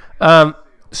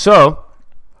 So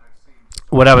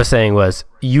what I was saying was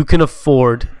you can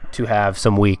afford to have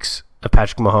some weeks of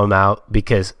Patrick Mahomes out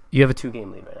because you have a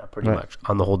 2-game lead right now, pretty much,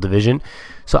 on the whole division.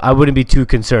 So I wouldn't be too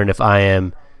concerned if I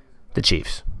am the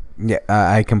Chiefs. Yeah,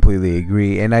 I completely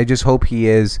agree. And I just hope he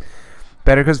is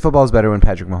better because football is better when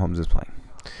Patrick Mahomes is playing.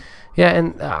 Yeah,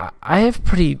 and I'm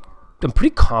pretty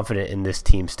confident in this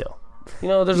team still.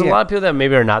 There's a lot of people that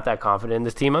maybe are not that confident in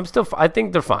this team. I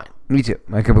think they're fine. Me too.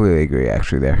 I completely agree,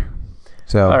 actually, there.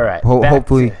 So all right,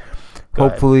 hopefully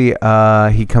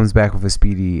he comes back with a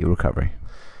speedy recovery.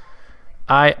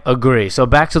 I agree. So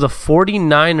back to the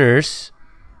 49ers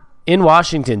in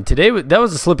Washington. Today, that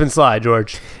was a slip and slide,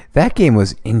 George. That game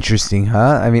was interesting,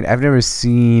 huh? I mean, I've never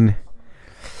seen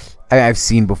I've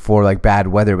seen before, like bad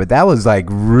weather, but that was like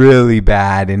really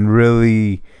bad and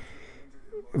really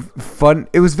fun.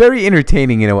 It was very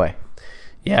entertaining in a way.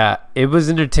 Yeah, it was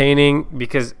entertaining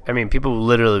because, I mean, people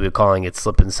literally be calling it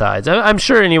slip and sides. I'm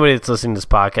sure anybody that's listening to this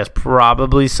podcast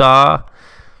probably saw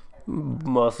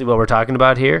mostly what we're talking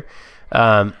about here.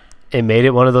 It made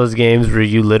it one of those games where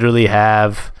you literally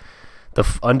have the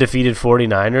undefeated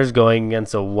 49ers going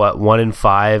against a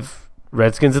 1-5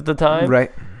 Redskins at the time.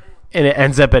 Right. And it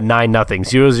ends up at 9-0,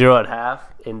 0-0 at half.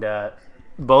 And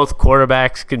both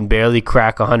quarterbacks can barely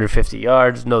crack 150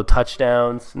 yards, no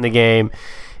touchdowns in the game.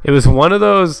 It was one of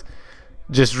those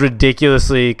just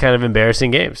ridiculously kind of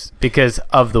embarrassing games because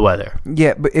of the weather.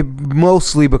 Yeah, but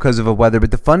mostly because of the weather.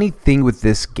 But the funny thing with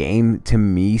this game to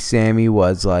me, Sammy,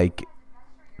 was like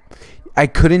I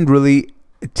couldn't really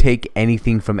take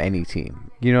anything from any team.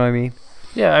 You know what I mean?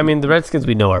 Yeah, I mean, the Redskins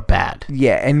we know are bad.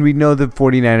 Yeah, and we know the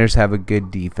 49ers have a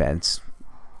good defense.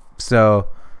 So,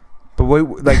 but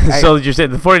what, like... So you're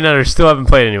saying the 49ers still haven't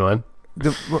played anyone?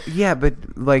 Yeah, but,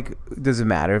 like, does it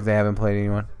matter if they haven't played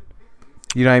anyone?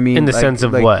 You know what I mean? In the sense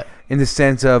of what? In the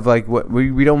sense of, like, what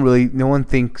we don't really... No one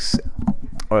thinks,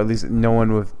 or at least no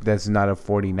one that's not a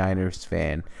 49ers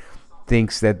fan,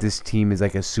 thinks that this team is,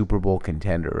 like, a Super Bowl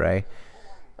contender, right?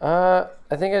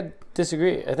 I think I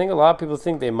disagree. I think a lot of people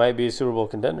think they might be a Super Bowl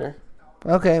contender.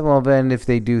 Okay, well then if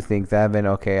they do think that, then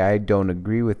okay, I don't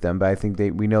agree with them, but I think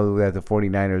we know that the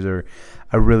 49ers are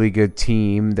a really good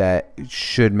team that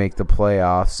should make the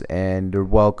playoffs, and they're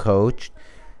well coached,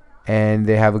 and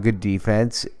they have a good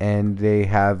defense, and they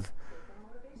have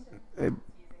a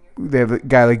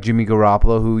guy like Jimmy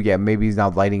Garoppolo who, yeah, maybe he's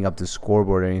not lighting up the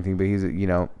scoreboard or anything, but he's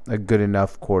a good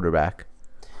enough quarterback.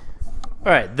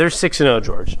 All right, they're 6-0,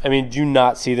 George. I mean, do you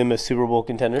not see them as Super Bowl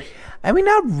contenders? I mean,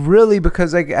 not really,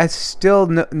 because like I still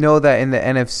know that in the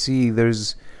NFC,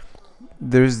 there's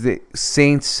the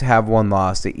Saints have one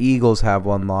loss, the Eagles have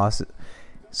one loss,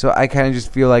 so I kind of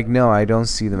just feel like no, I don't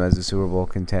see them as a Super Bowl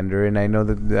contender, and I know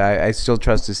that I still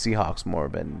trust the Seahawks more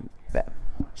than that.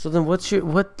 So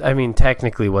then,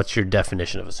 technically, what's your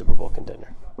definition of a Super Bowl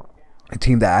contender? A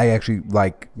team that I actually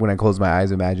like when I close my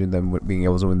eyes, imagine them being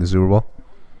able to win the Super Bowl.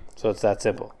 So it's that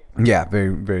simple. Yeah, very,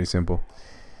 very simple.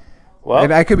 Well,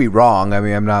 and I could be wrong. I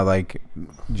mean, I'm not like,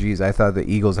 geez, I thought the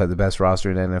Eagles had the best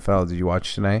roster in the NFL. Did you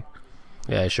watch tonight?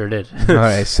 Yeah, I sure did. All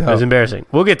right, so it was embarrassing.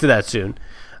 We'll get to that soon.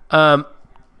 I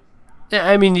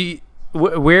mean,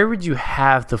 where would you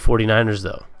have the 49ers,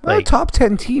 though? Like, a top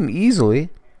 10 team, easily.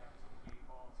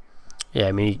 Yeah,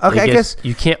 I mean, okay, I guess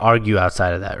you can't argue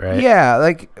outside of that, right? Yeah,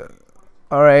 like,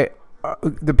 all right,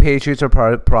 the Patriots are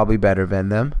probably better than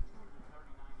them.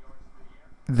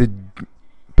 The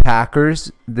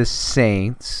Packers, the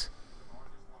Saints.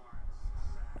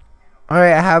 All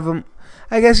right, I have them.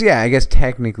 I guess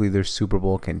technically they're Super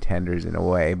Bowl contenders in a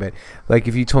way. But, like,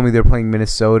 if you told me they're playing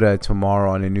Minnesota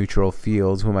tomorrow on a neutral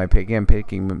field, who am I picking? I'm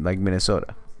picking, like,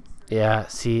 Minnesota. Yeah,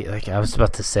 see, like I was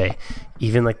about to say,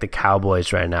 even, like, the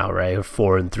Cowboys right now, right, are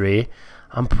 4-3.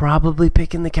 I'm probably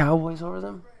picking the Cowboys over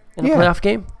them in a playoff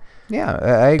game. Yeah,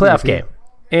 I agree. Playoff game.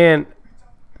 And...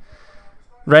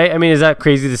 right? I mean, is that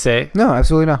crazy to say? No,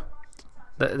 absolutely not.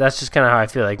 That's just kind of how I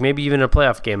feel. Like, maybe even a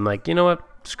playoff game, like, you know what?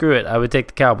 Screw it. I would take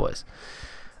the Cowboys.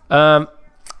 All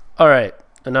right.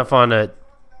 Enough on an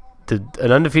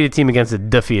undefeated team against a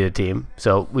defeated team.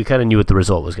 So we kind of knew what the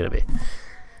result was going to be.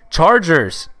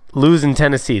 Chargers lose in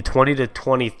Tennessee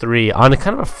 20-23 on a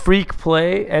kind of a freak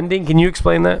play ending. Can you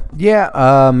explain that?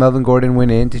 Yeah, Melvin Gordon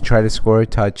went in to try to score a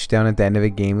touchdown at the end of the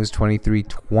game. It was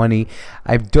 23-20.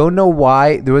 I don't know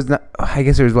why. There was not. I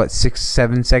guess there was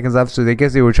 6-7 seconds left. So I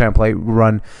guess they were trying to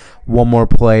run one more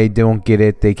play. They don't get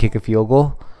it. They kick a field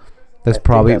goal. That's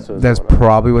probably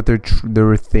what they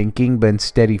were thinking. But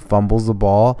instead, he fumbles the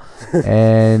ball,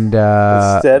 and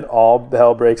instead, all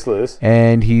hell breaks loose.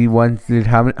 And he wanted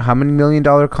how many $1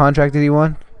 million contract did he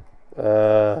want?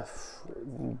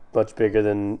 Much bigger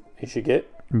than he should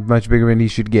get. Much bigger than he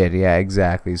should get. Yeah,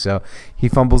 exactly. So he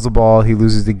fumbles the ball. He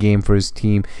loses the game for his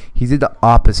team. He did the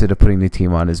opposite of putting the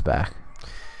team on his back.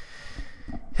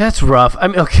 That's rough. I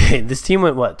mean, okay, this team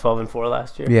went 12-4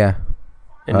 last year. Yeah.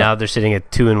 And now they're sitting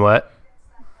at 2 and what?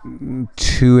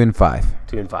 2-5.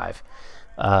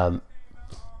 2-5.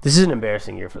 This is an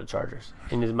embarrassing year for the Chargers,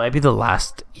 and it might be the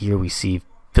last year we see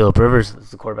Phillip Rivers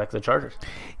as the quarterback of the Chargers.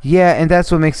 Yeah, and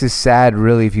that's what makes it sad,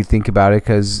 really, if you think about it,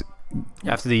 because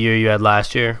after the year you had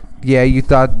last year, yeah, you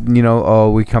thought,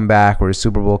 we come back, we're a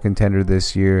Super Bowl contender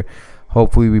this year.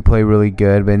 Hopefully, we play really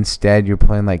good, but instead, you're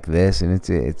playing like this, and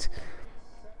it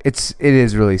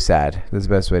is really sad. That's the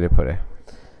best way to put it.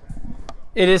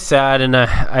 It is sad, and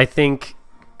I think,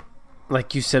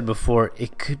 like you said before,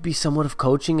 it could be somewhat of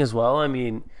coaching as well. I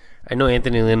mean, I know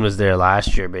Anthony Lynn was there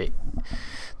last year, but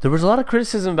there was a lot of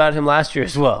criticism about him last year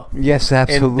as well. Yes,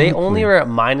 absolutely. And they only are at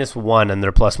 -1 and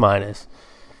they're plus-minus.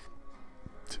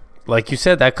 Like you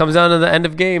said, that comes down to the end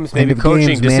of games, maybe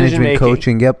coaching, decision-making.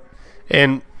 Coaching, yep.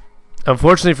 And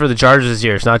unfortunately for the Chargers this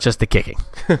year, it's not just the kicking.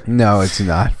 No, it's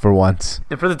not, for once.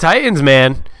 And for the Titans,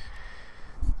 man,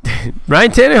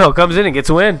 Ryan Tannehill comes in and gets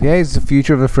a win. Yeah, he's the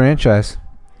future of the franchise.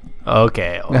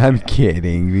 Okay. I'm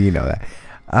kidding. You know that.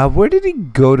 Where did he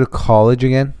go to college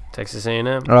again? Texas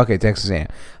A&M. Oh, okay, Texas A&M.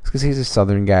 Because he's a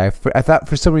Southern guy.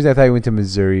 For some reason I thought he went to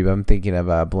Missouri, but I'm thinking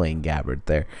of Blaine Gabbert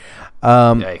there.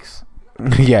 Yikes.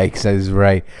 Yikes, that is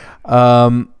right.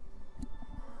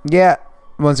 Yeah,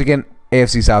 once again,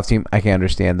 AFC South team, I can't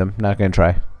understand them. Not going to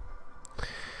try.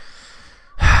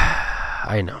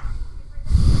 I know.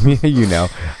 You know.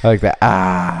 I like that.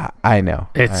 I know.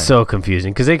 It's so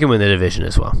confusing because they can win the division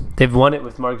as well. They've won it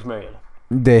with Marcus Mariota.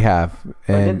 They have.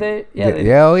 Did they? Yeah, they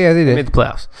did. They made the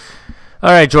playoffs. All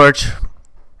right, George.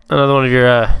 Another one of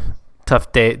your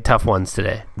tough ones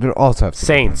today. They're all tough.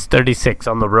 Saints 36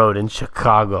 on the road in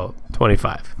Chicago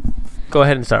 25. Go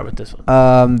ahead and start with this one.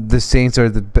 The Saints are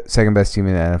the second best team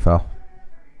in the NFL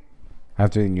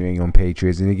after the New England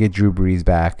Patriots, and they get Drew Brees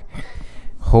back.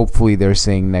 Hopefully, they're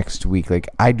saying next week. Like,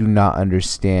 I do not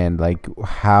understand like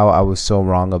how I was so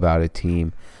wrong about a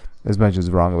team as much as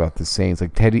wrong about the Saints.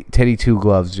 Like Teddy Two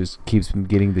Gloves just keeps him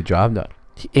getting the job done.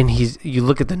 And you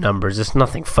look at the numbers, it's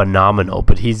nothing phenomenal,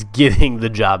 but he's getting the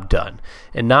job done.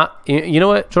 And not, you know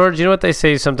what, George, you know what they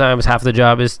say sometimes half the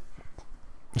job is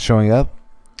showing up?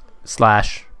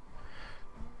 Slash.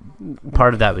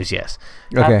 Part of that was yes.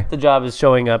 Okay. Half the job is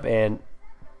showing up and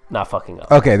not fucking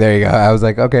up. Okay, there you go. I was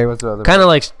like, okay, what's the other? Kind of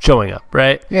like showing up,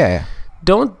 right? Yeah.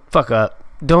 Don't fuck up.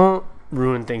 Don't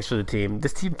ruin things for the team.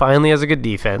 This team finally has a good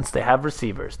defense. They have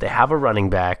receivers. They have a running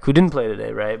back who didn't play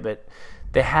today, right? But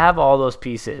they have all those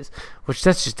pieces, which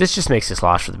this just makes this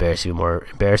loss for the Bears even more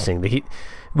embarrassing.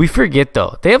 We forget,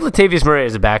 though, they have Latavius Murray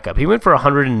as a backup. He went for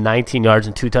 119 yards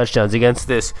and 2 touchdowns against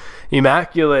this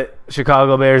immaculate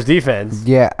Chicago Bears defense.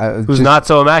 Yeah. Who's not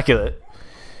so immaculate.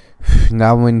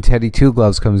 Now when Teddy Two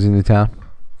Gloves comes into town.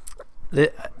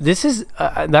 This is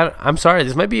I'm sorry.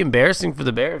 This might be embarrassing for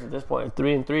the Bears at this point.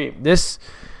 3-3.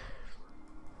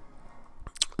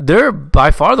 They're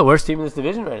by far the worst team in this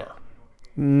division right now.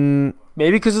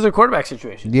 Maybe because of their quarterback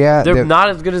situation. Yeah, they're not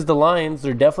as good as the Lions.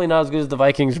 They're definitely not as good as the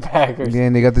Vikings or Packers. Yeah,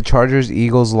 and they got the Chargers,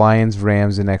 Eagles, Lions,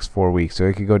 Rams the next 4 weeks, so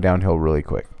it could go downhill really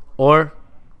quick. Or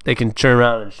they can turn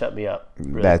around and shut me up.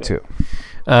 Really that quick.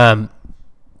 too.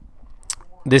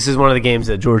 This is one of the games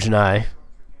that George and I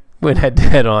went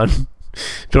head-to-head on.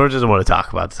 George doesn't want to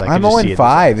talk about this. I'm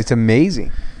 0-5. It's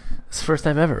amazing. It's the first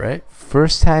time ever, right?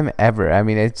 First time ever. I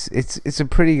mean, it's a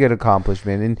pretty good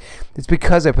accomplishment, and it's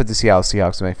because I put the Seattle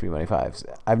Seahawks in my free money fives.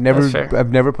 I've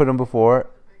never put them before,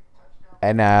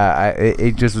 and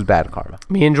it just was bad karma.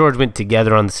 Me and George went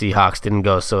together on the Seahawks. Didn't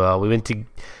go so well. We went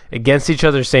against each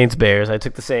other. Saints Bears. I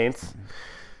took the Saints.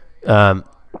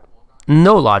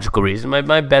 No logical reason.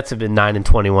 My bets have been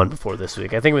 9-21 before this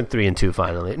week. I think I went 3-2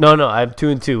 finally. No, I have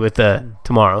 2-2 with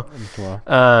tomorrow.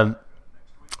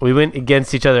 We went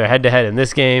against each other head to head in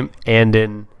this game and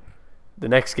in the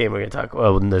next game we're going to talk.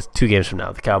 Well, in the 2 games from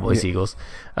now, the Cowboys Eagles.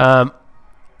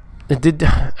 We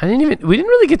didn't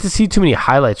really get to see too many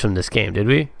highlights from this game, did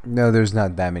we? No, there's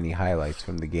not that many highlights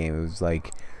from the game.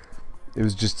 It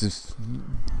was just this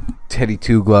Teddy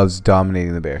Two Gloves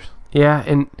dominating the Bears. Yeah,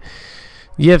 and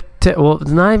you have it's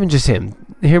not even just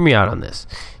him. Hear me out on this.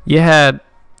 You had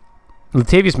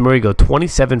Latavius Murray go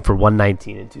 27 for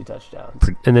 119 and 2 touchdowns.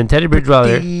 And then Teddy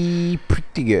Bridgewater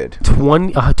pretty good.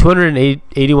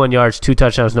 281 yards, 2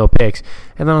 touchdowns, no picks.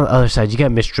 And then on the other side, you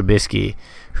got Mitch Trubisky,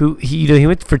 who he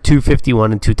went for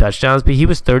 251 and 2 touchdowns, but he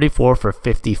was 34 for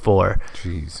 54.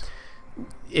 Jeez.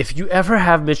 If you ever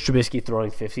have Mitch Trubisky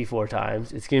throwing 54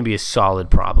 times, it's going to be a solid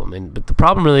problem. But the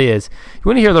problem really is, you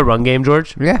want to hear the run game,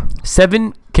 George? Yeah.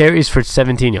 7 carries for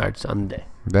 17 yards on the day.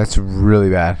 That's really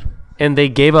bad. And they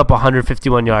gave up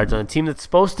 151 yards on a team that's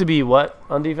supposed to be what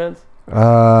on defense?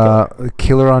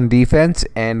 Killer on defense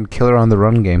and killer on the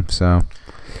run game. So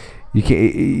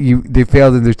they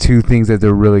failed in their 2 things that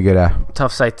they're really good at.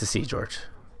 Tough sight to see, George.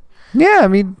 Yeah, I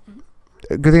mean,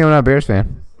 good thing I'm not a Bears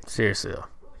fan. Seriously, though.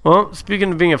 Well,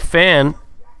 speaking of being a fan,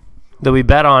 that we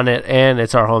bet on it, and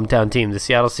it's our hometown team. The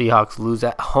Seattle Seahawks lose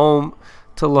at home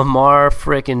to Lamar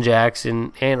frickin'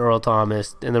 Jackson and Earl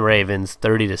Thomas and the Ravens,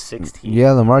 30-16.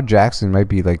 Yeah, Lamar Jackson might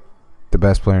be like the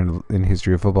best player in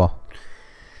history of football.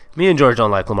 Me and George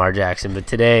don't like Lamar Jackson, but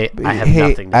today I have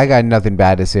nothing. I got nothing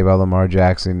bad to say about Lamar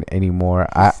Jackson anymore.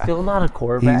 He's still not a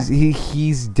quarterback.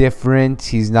 He's different.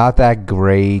 He's not that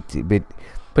great, but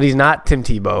But he's not Tim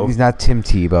Tebow. He's not Tim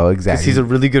Tebow, exactly. Because he's a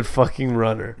really good fucking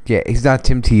runner. Yeah, he's not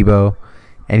Tim Tebow,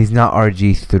 and he's not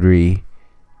RG3,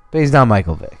 but he's not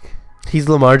Michael Vick. He's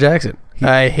Lamar Jackson.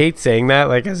 I hate saying that,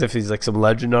 like as if he's like some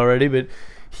legend already, but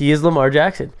he is Lamar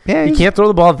Jackson. Yeah, he can't throw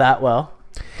the ball that well.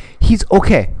 He's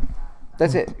okay.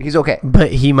 That's it. He's okay.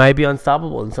 But he might be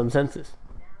unstoppable in some senses.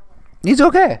 He's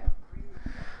okay.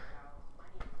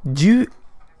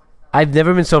 I've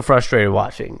never been so frustrated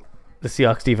watching the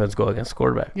Seahawks defense go against the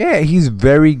quarterback. Yeah, he's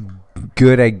very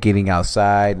good at getting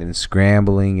outside and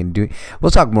scrambling and doing.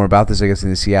 We'll talk more about this, I guess, in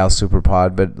the Seattle Super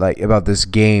Pod, but like about this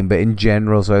game. But in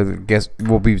general, so I guess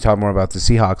we'll be talking more about the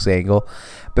Seahawks angle.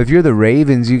 But if you're the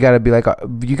Ravens, you got to be like,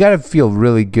 you got to feel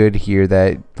really good here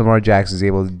that Lamar Jackson is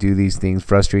able to do these things,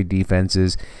 frustrate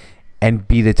defenses, and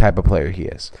be the type of player he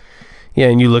is. Yeah,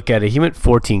 and you look at it, he went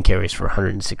 14 carries for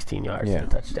 116 yards and a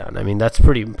touchdown. I mean, that's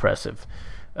pretty impressive.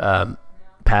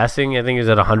 Passing, I think, is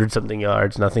at 100-something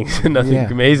yards. Nothing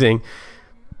amazing.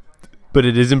 But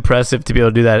it is impressive to be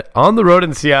able to do that on the road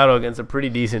in Seattle against a pretty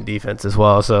decent defense as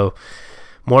well. So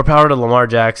more power to Lamar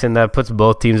Jackson. That puts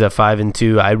both teams at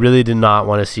 5-2. I really did not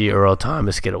want to see Earl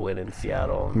Thomas get a win in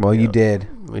Seattle. Well, you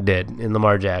did. We did. In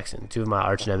Lamar Jackson. Two of my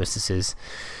arch nemesis.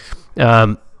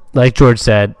 Like George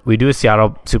said, we do a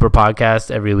Seattle Super Podcast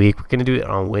every week. We're going to do it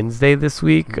on Wednesday this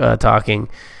week, talking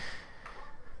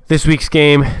this week's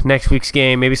game, next week's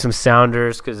game, maybe some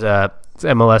Sounders because it's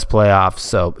MLS playoffs.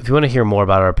 So if you want to hear more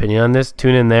about our opinion on this,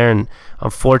 tune in there. And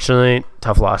unfortunately,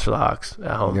 tough loss for the Hawks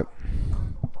at home.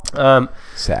 Yep.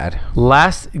 Sad.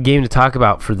 Last game to talk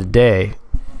about for the day,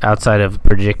 outside of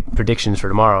predictions for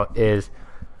tomorrow, is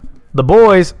the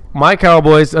boys, my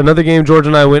Cowboys. Another game George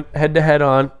and I went head-to-head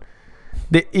on.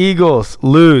 The Eagles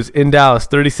lose in Dallas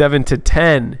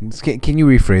 37-10. Can you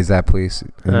rephrase that, please,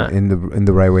 in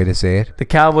the right way to say it? The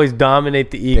Cowboys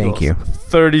dominate the Eagles. Thank you.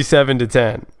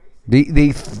 37-10.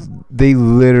 They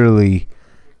literally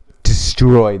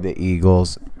destroyed the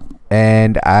Eagles,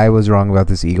 and I was wrong about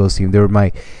this Eagles team.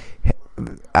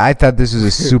 I thought this was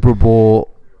a Super Bowl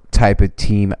type of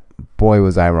team. Boy,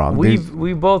 was I wrong.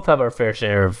 We both have our fair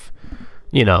share of,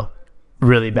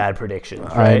 really bad predictions.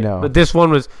 Right? I know, but this one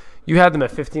was. You had them at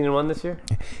 15-1 this year?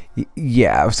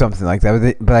 Yeah, something like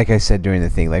that. But like I said during the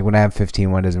thing, like when I have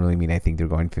 15-1 doesn't really mean I think they're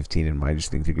going 15-1. I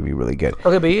just think they're gonna be really good.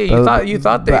 Okay, but yeah, you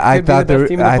thought they could be the best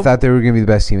team in the I thought they were gonna be the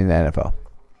best team in the NFL.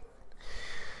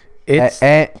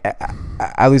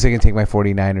 At least I can take my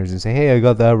 49ers and say, hey, I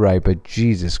got that right. But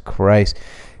Jesus Christ,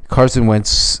 Carson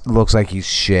Wentz looks like he's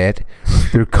shit.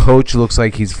 Their coach looks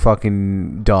like he's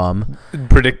fucking dumb.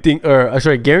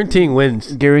 Guaranteeing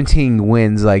wins. Guaranteeing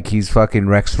wins like he's fucking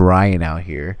Rex Ryan out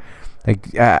here.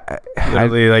 Like,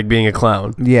 literally like being a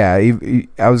clown. Yeah,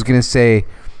 I was going to say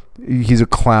he's a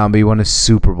clown, but he won a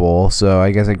Super Bowl, so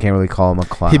I guess I can't really call him a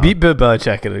clown. He beat Bill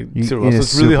Belichick in a Super Bowl, so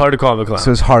it's really hard to call him a clown.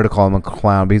 So it's hard to call him a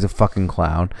clown, but he's a fucking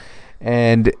clown.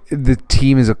 And the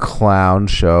team is a clown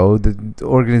show. The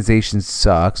organization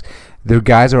sucks. Their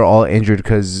guys are all injured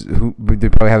because they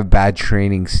probably have a bad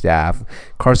training staff.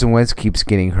 Carson Wentz keeps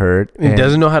getting hurt. He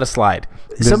doesn't know how to slide.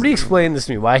 Somebody explain this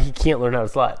to me, why he can't learn how to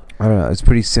slide. I don't know. It's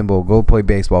pretty simple. Go play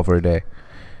baseball for a day.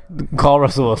 Call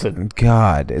Russell Wilson.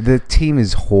 God, the team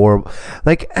is horrible.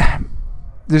 Like,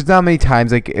 there's not many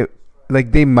times,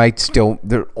 they might still,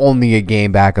 they're only a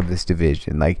game back of this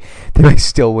division. Like, they might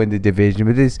still win the division,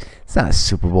 but it's not a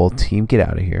Super Bowl team. Get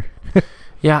out of here.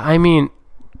 Yeah, I mean,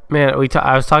 man,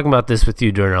 I was talking about this with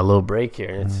you during our little break here.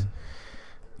 And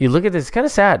you look at this, it's kind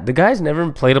of sad. The guy's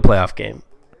never played a playoff game.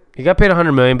 He got paid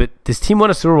 $100 million, but this team won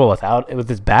a Super Bowl with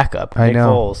his backup, Nick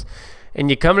Foles. And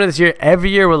you come into this year, every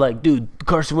year we're like, dude,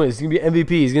 Carson Wentz, he's going to be MVP.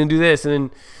 He's going to do this. And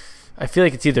then I feel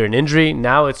like it's either an injury.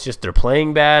 Now it's just they're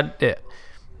playing bad.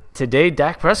 Today,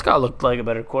 Dak Prescott looked like a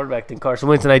better quarterback than Carson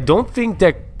Wentz. And I don't think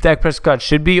Dak Prescott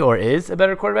should be or is a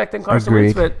better quarterback than Carson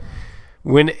Wentz. But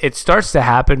when it starts to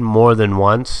happen more than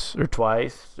once or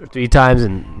twice or three times,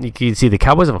 and you can see the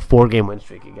Cowboys have a 4-game win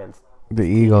streak against the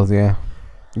Eagles, yeah.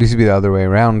 It used to be the other way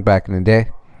around back in the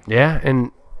day. Yeah,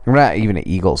 and I'm not even an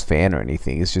Eagles fan or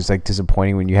anything. It's just like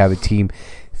disappointing when you have a team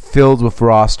filled with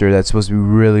roster that's supposed to be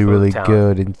really, really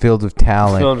good and filled with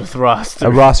talent. Filled with roster.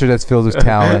 A roster that's filled with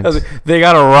talent. They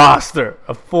got a roster,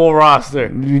 a full roster.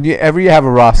 Ever you have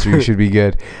a roster, you should be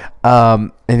good.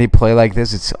 And they play like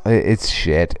this, it's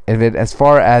shit. And as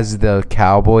far as the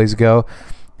Cowboys go,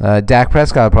 Dak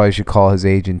Prescott probably should call his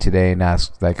agent today and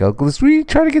ask, like, oh, let's really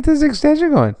try to get this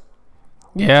extension going.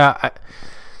 Yeah,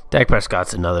 Dak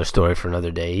Prescott's another story for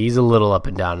another day. He's a little up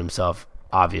and down himself,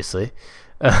 obviously.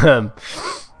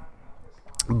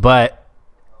 But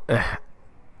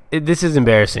this is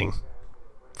embarrassing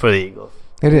for the Eagles.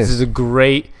 It is. This is a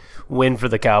great win for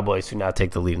the Cowboys, who now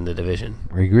take the lead in the division.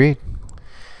 Agreed.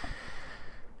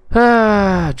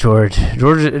 George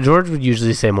would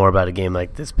usually say more about a game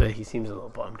like this, but he seems a little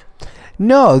bummed.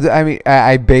 No, I mean,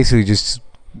 I basically just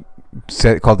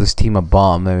called this team a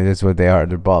bum. I mean, that's what they are.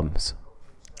 They're bums.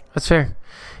 That's fair.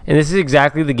 And this is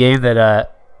exactly the game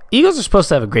that Eagles are supposed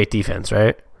to have a great defense,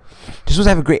 right? They're supposed to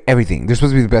have a great everything. They're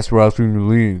supposed to be the best roster in the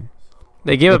league.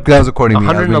 They gave up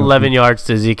 111 yards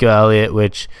to Ezekiel Elliott,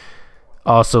 which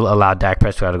also allowed Dak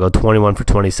Prescott to go 21 for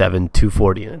 27,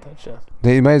 240 and a touchdown.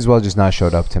 They might as well just not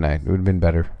showed up tonight. It would have been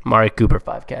better. Mari Cooper,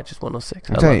 5 catches, 106.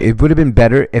 I'm telling you, it would have been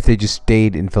better if they just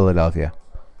stayed in Philadelphia.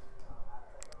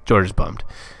 George is bummed.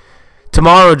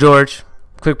 Tomorrow, George,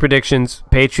 quick predictions.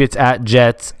 Patriots at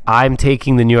Jets. I'm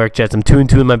taking the New York Jets. I'm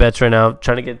 2-2 in my bets right now,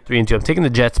 trying to get 3-2. I'm taking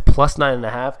the Jets plus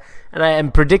 9.5, and I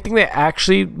am predicting they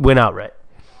actually win outright.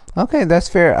 Okay, that's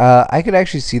fair. I could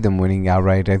actually see them winning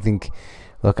outright. I think...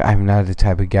 Look, I'm not the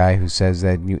type of guy who says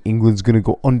that New England's going to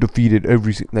go undefeated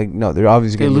no, they're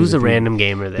obviously going to lose a random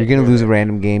game or there. You're going to lose a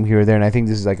random game here or there, and I think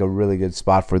this is like a really good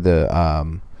spot for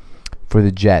the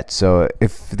Jets. So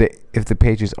if the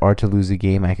Patriots are to lose a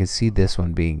game, I could see this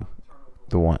one being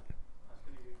the one.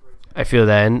 I feel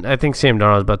that, and I think Sam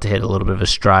Darnold's about to hit a little bit of a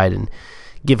stride and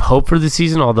give hope for the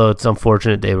season, although it's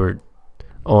unfortunate they were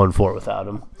 0-4 without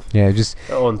him. Yeah, just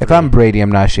if I'm Brady,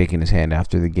 I'm not shaking his hand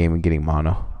after the game and getting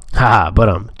mono. But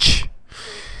all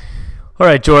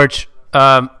right, George.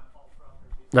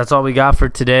 That's all we got for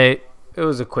today. It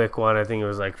was a quick one. I think it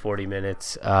was like 40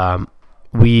 minutes.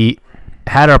 We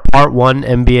had our part 1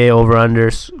 NBA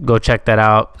over-unders. Go check that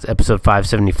out. It's episode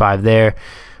 575 there.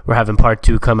 We're having part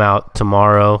 2 come out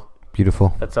tomorrow.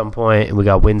 Beautiful. At some point. And we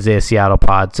got Wednesday a Seattle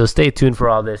pod. So stay tuned for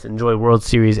all this. Enjoy World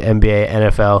Series, NBA,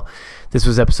 NFL. This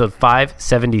was episode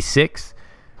 576.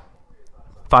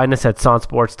 Find us at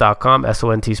sonsports.com,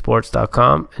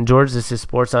 SONTsports.com. And George, this is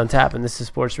Sports on Tap, and this is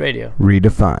Sports Radio.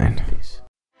 Redefined. Peace.